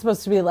 I think it's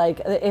supposed to be like,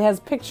 it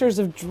has pictures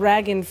of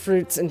dragon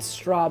fruits and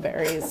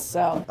strawberries,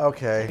 so.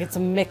 Okay. It's a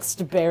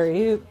mixed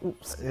berry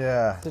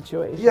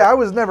situation. Yeah, I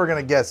was never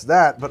gonna guess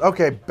that, but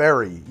okay,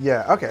 berry.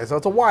 Yeah, okay, so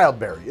it's a wild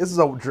berry. This is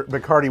a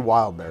Bacardi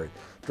wild berry.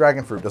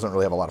 Dragon fruit doesn't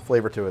really have a lot of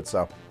flavor to it,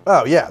 so.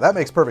 Oh yeah, that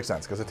makes perfect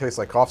sense because it tastes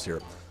like cough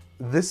syrup.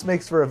 This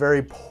makes for a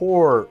very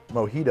poor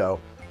mojito.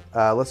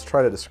 Let's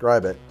try to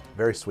describe it.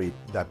 Very sweet,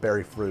 that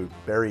berry fruit,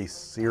 berry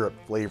syrup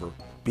flavor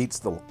beats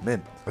the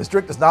mint. This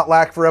drink does not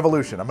lack for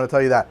evolution, I'm gonna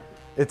tell you that.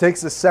 It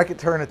takes this second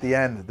turn at the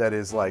end that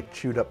is like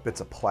chewed up bits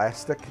of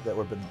plastic that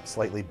would have been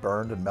slightly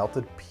burned and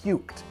melted,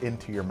 puked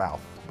into your mouth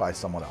by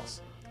someone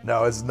else.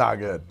 No, it's not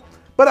good.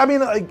 But I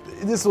mean, like,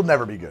 this will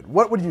never be good.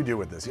 What would you do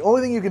with this? The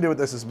only thing you can do with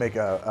this is make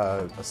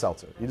a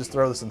seltzer. You just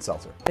throw this in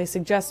seltzer. I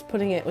suggest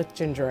putting it with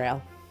ginger ale.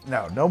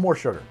 No, no more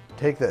sugar.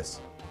 Take this,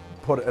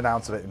 put an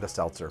ounce of it into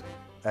seltzer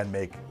and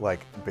make like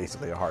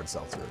basically a hard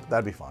seltzer.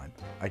 That'd be fine,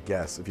 I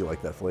guess, if you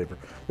like that flavor.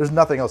 There's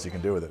nothing else you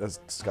can do with it. That's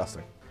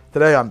disgusting.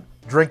 Today on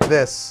Drink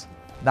This,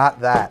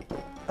 not that.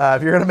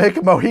 If you're gonna make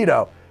a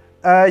mojito,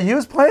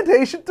 use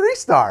Plantation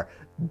 3-star.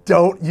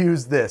 Don't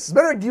use this. It's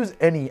better to use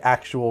any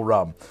actual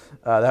rum.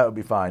 That would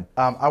be fine.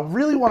 I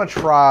really wanna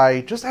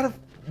try, just out of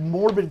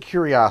morbid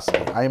curiosity,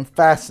 I am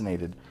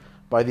fascinated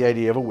by the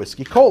idea of a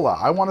whiskey cola.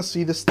 I wanna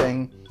see this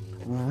thing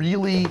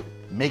really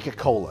make a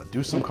cola,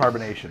 do some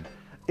carbonation.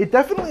 It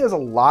definitely has a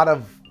lot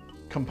of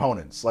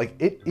components. Like,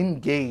 it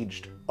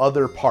engaged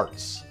other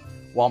parts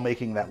while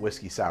making that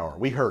whiskey sour.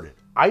 We heard it.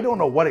 I don't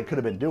know what it could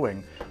have been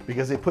doing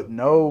because they put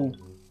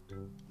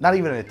not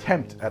even an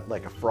attempt at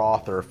like a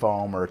froth or a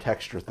foam or a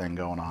texture thing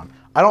going on.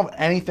 I don't have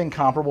anything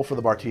comparable for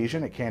the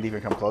Bartesian. It can't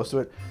even come close to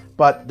it.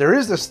 But there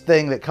is this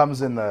thing that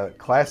comes in the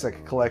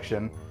classic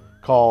collection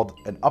called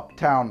an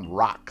Uptown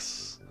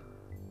Rocks.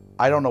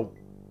 I don't know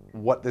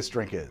what this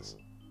drink is.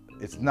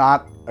 It's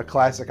not a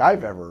classic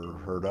I've ever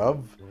heard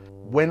of.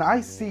 When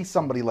I see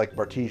somebody like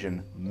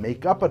Bartesian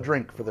make up a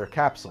drink for their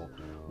capsule,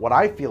 what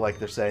I feel like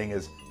they're saying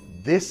is,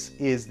 this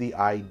is the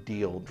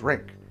ideal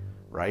drink,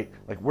 right?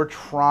 Like, we're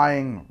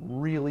trying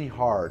really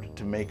hard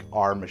to make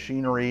our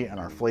machinery and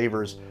our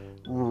flavors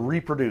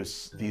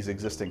reproduce these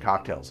existing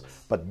cocktails.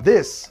 But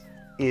this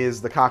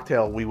is the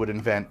cocktail we would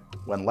invent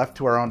when left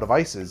to our own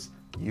devices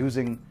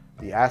using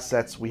the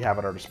assets we have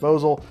at our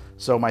disposal.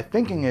 So my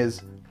thinking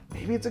is,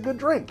 maybe it's a good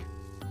drink.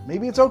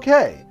 Maybe it's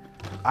okay.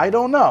 I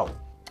don't know.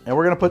 And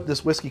we're gonna put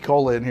this whiskey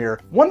cola in here.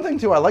 One thing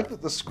too, I like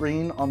that the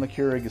screen on the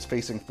Keurig is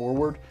facing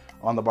forward.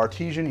 On the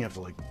Bartesian, you have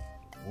to like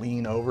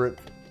lean over it.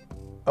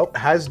 Oh,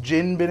 has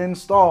gin been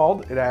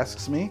installed? It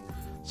asks me.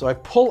 So I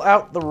pull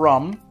out the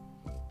rum.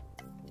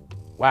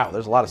 Wow,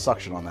 there's a lot of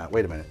suction on that.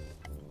 Wait a minute.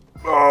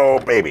 Oh,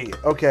 baby.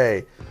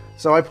 Okay.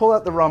 So I pull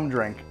out the rum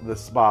drink,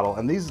 this bottle,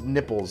 and these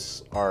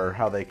nipples are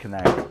how they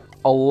connect.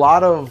 A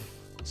lot of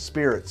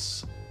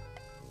spirits,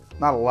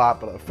 not a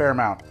lot, but a fair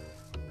amount,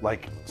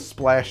 like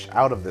splash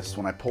out of this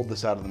when I pulled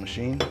this out of the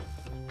machine.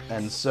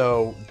 And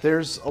so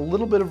there's a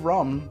little bit of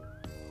rum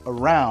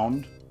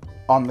around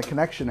on the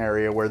connection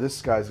area where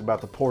this guy's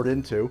about to pour it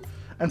into.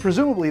 And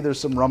presumably there's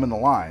some rum in the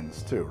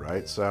lines too,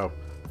 right? So,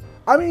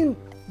 I mean,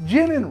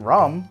 gin and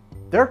rum,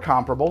 they're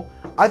comparable.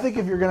 I think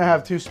if you're gonna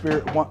have two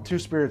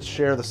spirits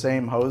share the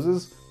same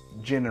hoses,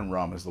 gin and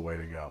rum is the way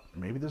to go.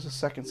 Maybe there's a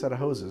second set of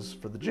hoses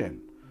for the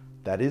gin.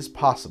 That is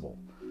possible.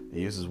 It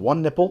uses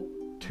one nipple,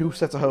 2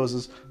 sets of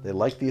hoses. They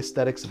like the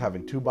aesthetics of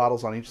having 2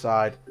 bottles on each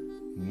side.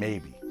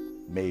 Maybe.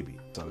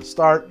 So to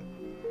start.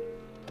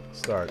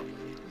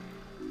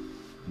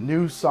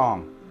 New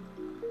song.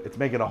 It's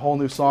making a whole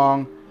new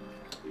song.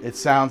 It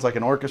sounds like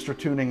an orchestra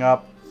tuning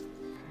up.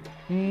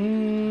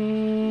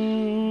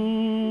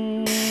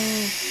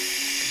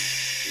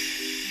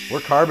 We're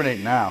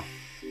carbonating now.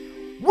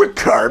 We're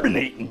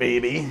carbonating,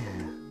 baby.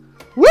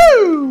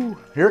 Woo!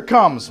 Here it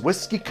comes,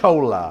 whiskey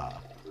cola.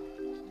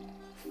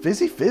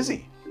 Fizzy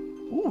fizzy.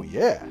 Ooh,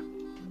 yeah.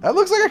 That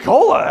looks like a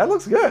cola. That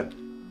looks good.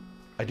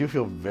 I do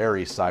feel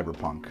very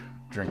cyberpunk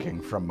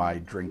drinking from my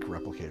drink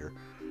replicator.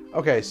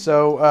 Okay,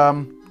 so,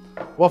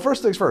 well,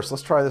 first things first,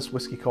 let's try this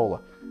whiskey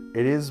cola.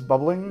 It is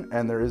bubbling,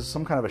 and there is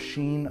some kind of a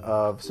sheen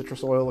of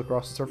citrus oil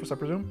across the surface, I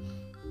presume.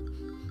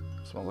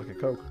 Smells like a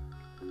Coke.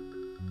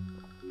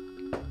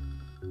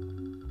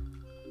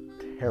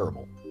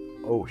 Terrible.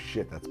 Oh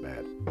shit, that's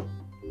bad.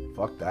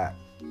 Fuck that.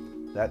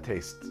 That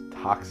tastes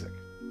toxic.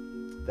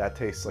 That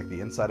tastes like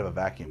the inside of a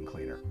vacuum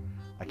cleaner.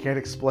 I can't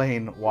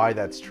explain why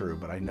that's true,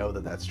 but I know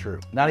that that's true.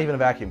 Not even a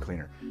vacuum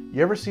cleaner.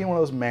 You ever seen one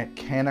of those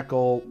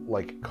mechanical,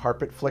 like,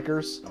 carpet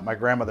flickers? My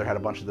grandmother had a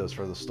bunch of those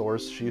for the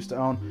stores she used to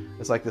own.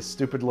 It's like this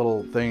stupid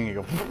little thing, you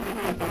go,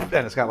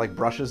 and it's got like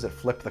brushes that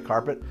flip the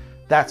carpet.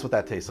 That's what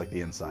that tastes like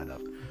the inside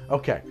of.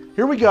 Okay,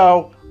 here we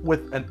go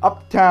with an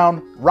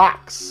Uptown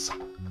Rocks.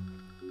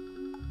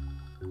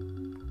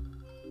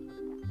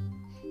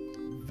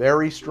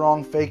 Very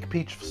strong fake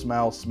peach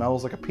smell.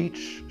 Smells like a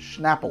peach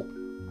schnapple.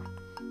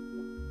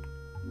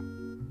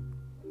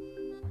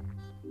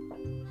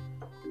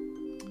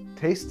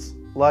 Tastes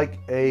like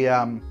a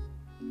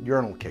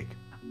urinal cake.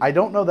 I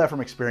don't know that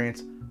from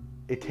experience.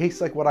 It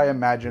tastes like what I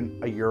imagine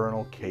a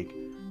urinal cake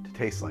to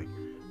taste like.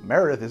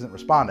 Meredith isn't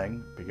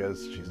responding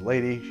because she's a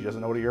lady. She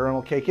doesn't know what a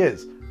urinal cake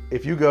is.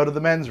 If you go to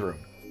the men's room,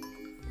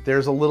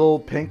 there's a little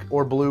pink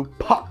or blue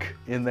puck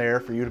in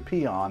there for you to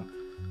pee on.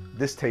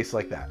 This tastes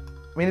like that.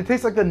 I mean, it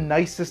tastes like the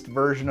nicest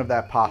version of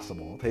that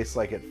possible. It tastes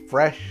like it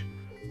fresh,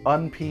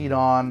 unpeed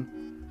on.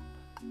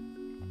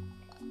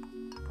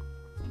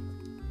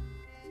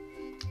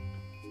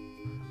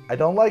 I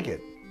don't like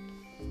it.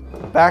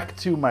 Back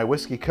to my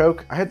whiskey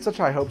Coke. I had such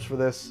high hopes for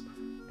this.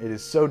 It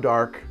is so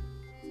dark.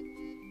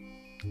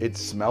 It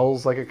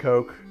smells like a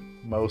Coke,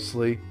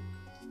 mostly.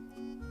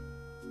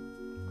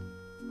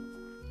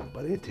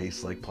 But it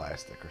tastes like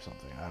plastic or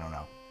something. I don't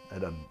know. It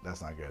doesn't,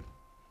 that's not good.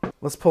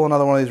 Let's pull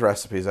another one of these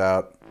recipes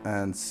out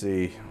and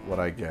see what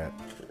I get.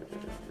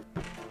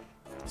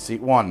 Seat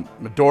 1,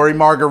 Midori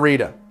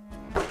Margarita.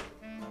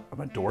 A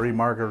Midori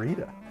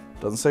Margarita.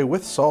 Doesn't say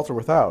with salt or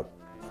without.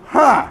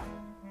 Huh.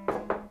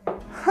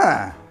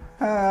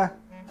 A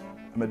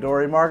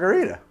Midori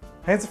Margarita.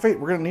 Hands of Fate,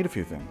 we're gonna need a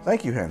few things.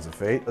 Thank you, Hands of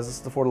Fate. Is this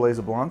the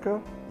Fortaleza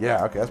Blanco?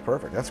 Yeah, okay, that's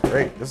perfect. That's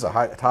great. This is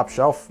a top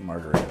shelf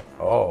margarita.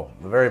 Oh,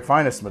 the very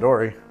finest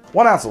Midori.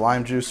 1 ounce of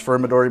lime juice for a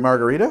Midori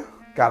Margarita.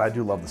 God, I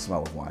do love the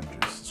smell of lime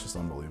juice. It's just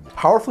unbelievable.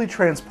 Powerfully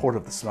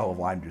transportive, the smell of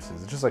lime juice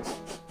is. It's just like,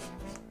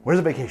 where's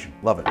a vacation?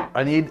 Love it.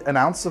 I need 1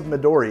 ounce of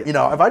Midori. You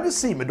know, if I just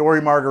see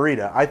Midori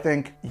Margarita, I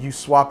think you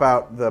swap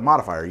out the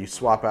modifier. You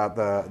swap out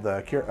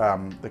the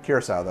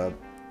curacao, the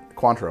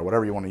Cointreau,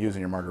 whatever you want to use in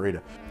your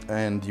margarita,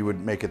 and you would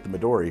make it the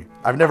Midori.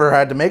 I've never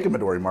had to make a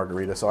Midori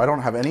Margarita, so I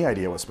don't have any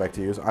idea what spec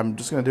to use. I'm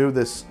just gonna do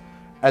this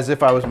as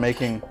if I was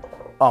making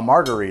a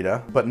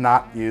margarita, but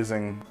not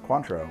using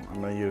Cointreau.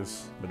 I'm gonna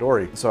use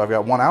Midori. So I've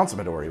got 1 ounce of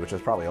Midori, which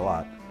is probably a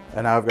lot.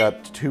 And now I've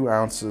got 2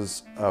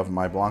 ounces of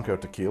my Blanco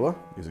tequila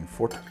using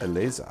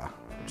Fortaleza,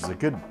 which is a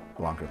good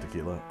Blanco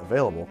tequila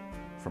available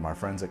from our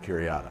friends at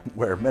Curiata,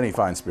 where many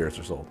fine spirits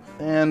are sold.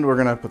 And we're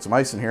gonna put some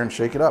ice in here and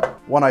shake it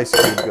up. 1 ice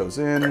cube goes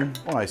in,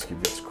 1 ice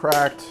cube gets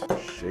cracked.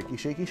 Shaky,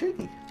 shaky,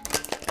 shaky.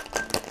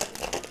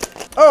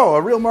 Oh,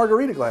 a real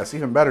margarita glass,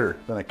 even better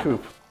than a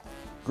coupe.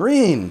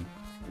 Green.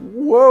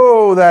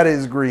 Whoa, that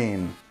is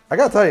green. I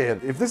gotta tell you,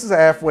 if this is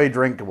halfway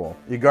drinkable,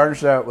 you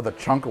garnish that with a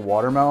chunk of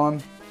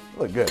watermelon,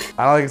 it'll look good.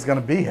 I don't think it's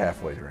gonna be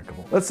halfway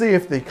drinkable. Let's see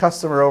if the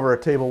customer over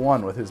at table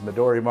 1 with his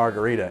Midori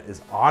Margarita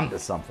is onto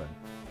something.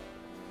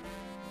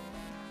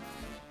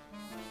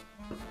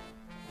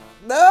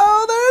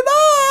 No, they're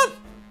not!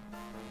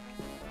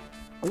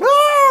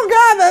 Oh,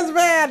 God, that's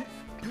bad!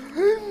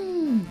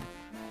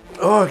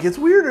 Oh, it gets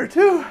weirder,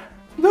 too.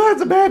 No,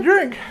 that's a bad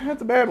drink.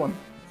 That's a bad one.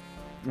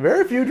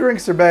 Very few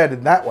drinks are bad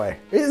in that way.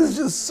 It is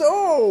just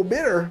so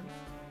bitter.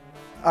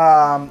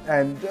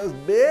 And just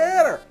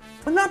bitter.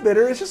 Not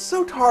bitter, it's just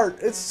so tart.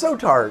 It's so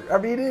tart. I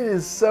mean, it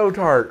is so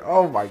tart.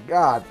 Oh, my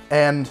God.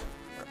 And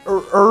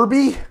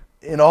herby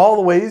in all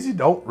the ways you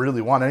don't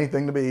really want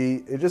anything to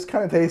be. It just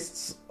kind of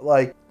tastes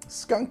like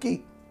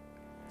skunky.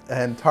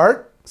 And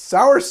tart,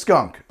 sour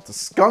skunk. It's a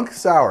skunk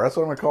sour. That's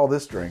what I'm gonna call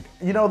this drink.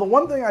 You know, the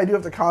one thing I do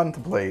have to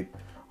contemplate,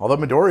 although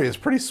Midori is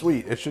pretty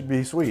sweet, it should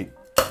be sweet.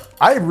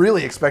 I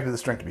really expected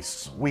this drink to be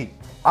sweet.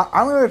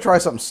 I'm gonna try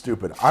something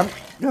stupid. I'm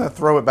gonna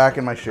throw it back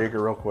in my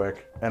shaker real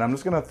quick, and I'm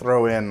just gonna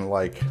throw in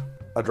like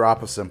a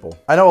drop of simple.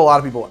 I know a lot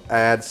of people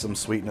add some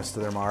sweetness to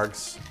their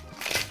margs.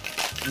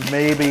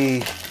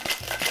 Maybe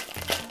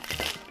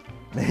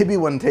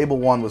when Table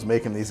 1 was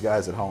making these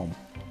guys at home,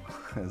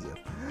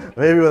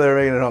 maybe when they were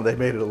making it at home, they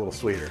made it a little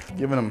sweeter,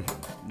 giving them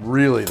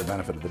really the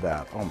benefit of the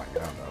doubt. Oh my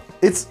God, no.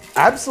 It's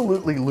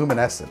absolutely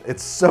luminescent.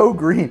 It's so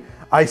green.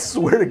 I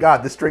swear to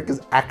God, this drink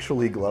is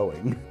actually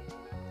glowing.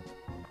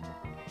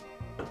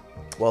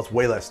 Well, it's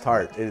way less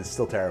tart. It is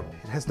still terrible.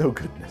 It has no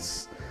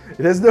goodness.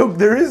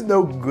 There is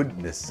no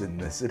goodness in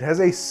this. It has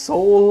a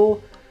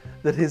soul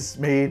that is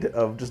made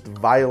of just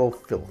vile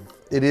filth.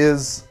 It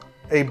is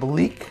a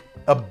bleak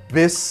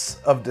abyss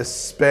of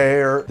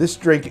despair. This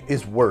drink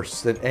is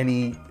worse than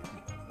any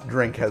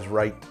drink has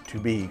right to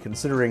be,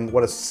 considering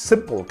what a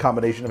simple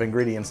combination of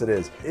ingredients it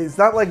is. It's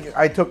not like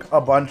I took a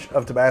bunch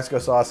of Tabasco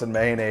sauce and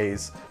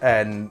mayonnaise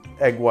and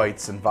egg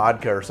whites and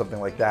vodka or something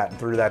like that and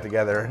threw that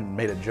together and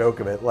made a joke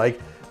of it.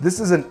 Like, this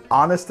is an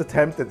honest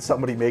attempt at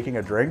somebody making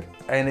a drink,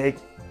 and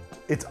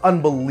it's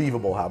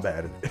unbelievable how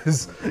bad it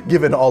is,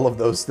 given all of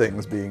those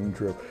things being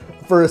true.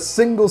 For a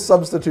single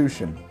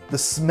substitution, the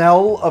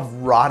smell of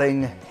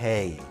rotting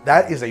hay.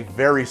 That is a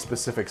very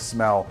specific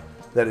smell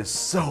that is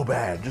so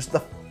bad. Just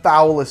the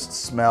foulest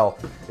smell.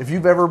 If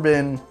you've ever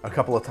been a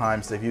couple of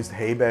times, they've used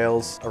hay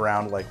bales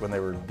around, like when they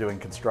were doing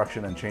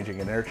construction and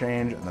changing an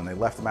interchange, and then they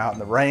left them out in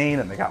the rain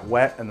and they got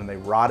wet and then they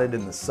rotted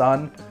in the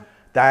sun.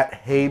 That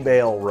hay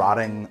bale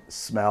rotting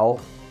smell,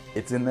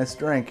 it's in this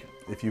drink.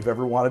 If you've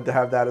ever wanted to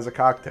have that as a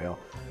cocktail,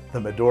 the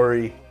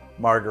Midori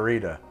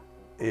Margarita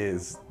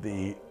is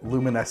the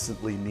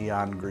luminescently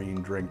neon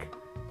green drink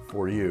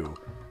for you.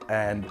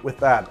 And with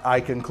that, I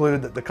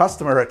conclude that the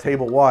customer at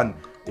Table 1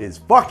 is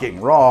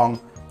fucking wrong,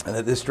 and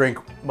that this drink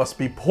must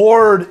be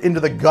poured into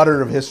the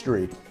gutter of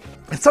history.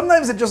 And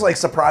sometimes it just like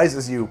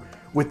surprises you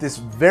with this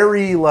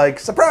very like,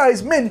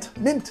 surprise, mint,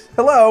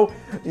 hello.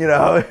 You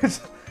know,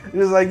 it's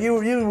like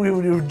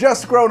you've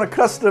just grown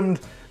accustomed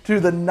to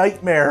the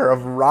nightmare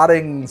of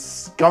rotting,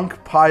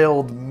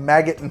 skunk-piled,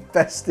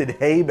 maggot-infested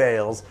hay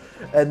bales,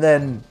 and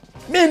then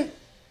mint.